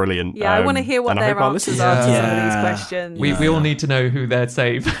have been brilliant. Yeah, I want to hear what their answers are to some of these questions. We all need to know who they'd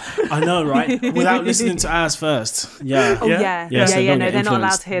save. I know, right? Without listening to ours first. Yeah. Oh, yeah. No, they're not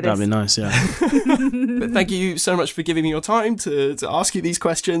allowed to hear this. That'd be nice, yeah. But thank you so much for giving me your time to ask you these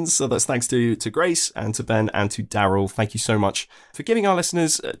questions. So that's thanks to Grace and to Ben and to Daryl. Thank you so much for giving our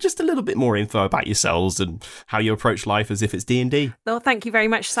listeners just a little bit more info about yourselves and how you approach life as if it's D&D. Well, thank you very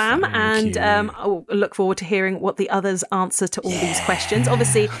much, Sam. Thank you. I'll look forward to hearing what the others answer to all these questions.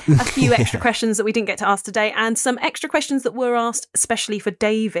 Obviously, a few extra questions that we didn't get to ask today and some extra questions that were asked especially for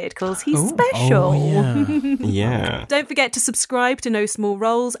David because he's special. Yeah. Don't forget to subscribe to No Small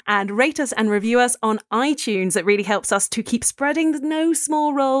Roles and rate us and review us on iTunes. It really helps us to keep spreading the No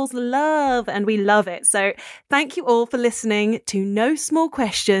Small Roles love, and we love it. So thank you all for listening to No Small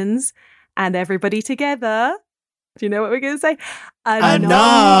Questions, and everybody together. Do you know what we're going to say? Anon.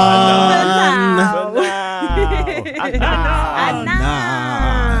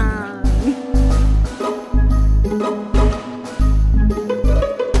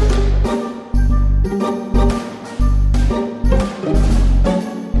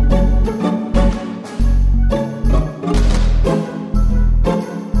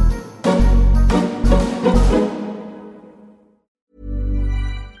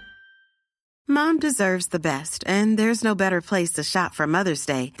 Mom deserves the best, and there's no better place to shop for Mother's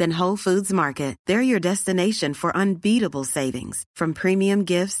Day than Whole Foods Market. They're your destination for unbeatable savings, from premium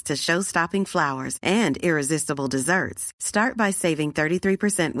gifts to show-stopping flowers and irresistible desserts. Start by saving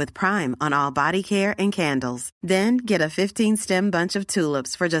 33% with Prime on all body care and candles. Then get a 15-stem bunch of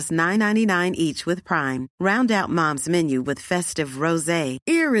tulips for just $9.99 each with Prime. Round out Mom's menu with festive rosé,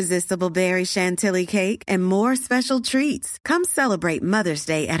 irresistible berry chantilly cake, and more special treats. Come celebrate Mother's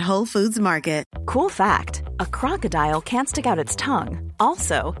Day at Whole Foods Market. Cool fact, a crocodile can't stick out its tongue.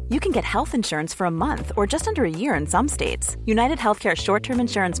 Also, you can get health insurance for a month or just under a year in some states. United Healthcare short-term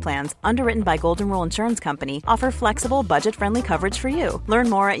insurance plans, underwritten by Golden Rule Insurance Company, offer flexible, budget-friendly coverage for you. Learn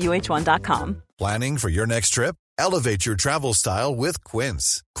more at uh1.com. Planning for your next trip? Elevate your travel style with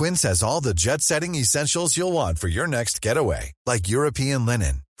Quince. Quince has all the jet-setting essentials you'll want for your next getaway, like European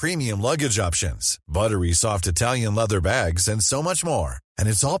linen, premium luggage options, buttery soft Italian leather bags, and so much more. And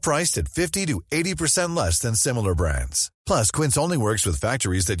it's all priced at 50 to 80% less than similar brands. Plus, Quince only works with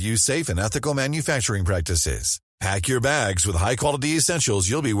factories that use safe and ethical manufacturing practices. Pack your bags with high-quality essentials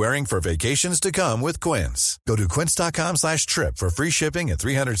you'll be wearing for vacations to come with Quince. Go to quince.com/trip for free shipping and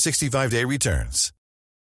 365-day returns.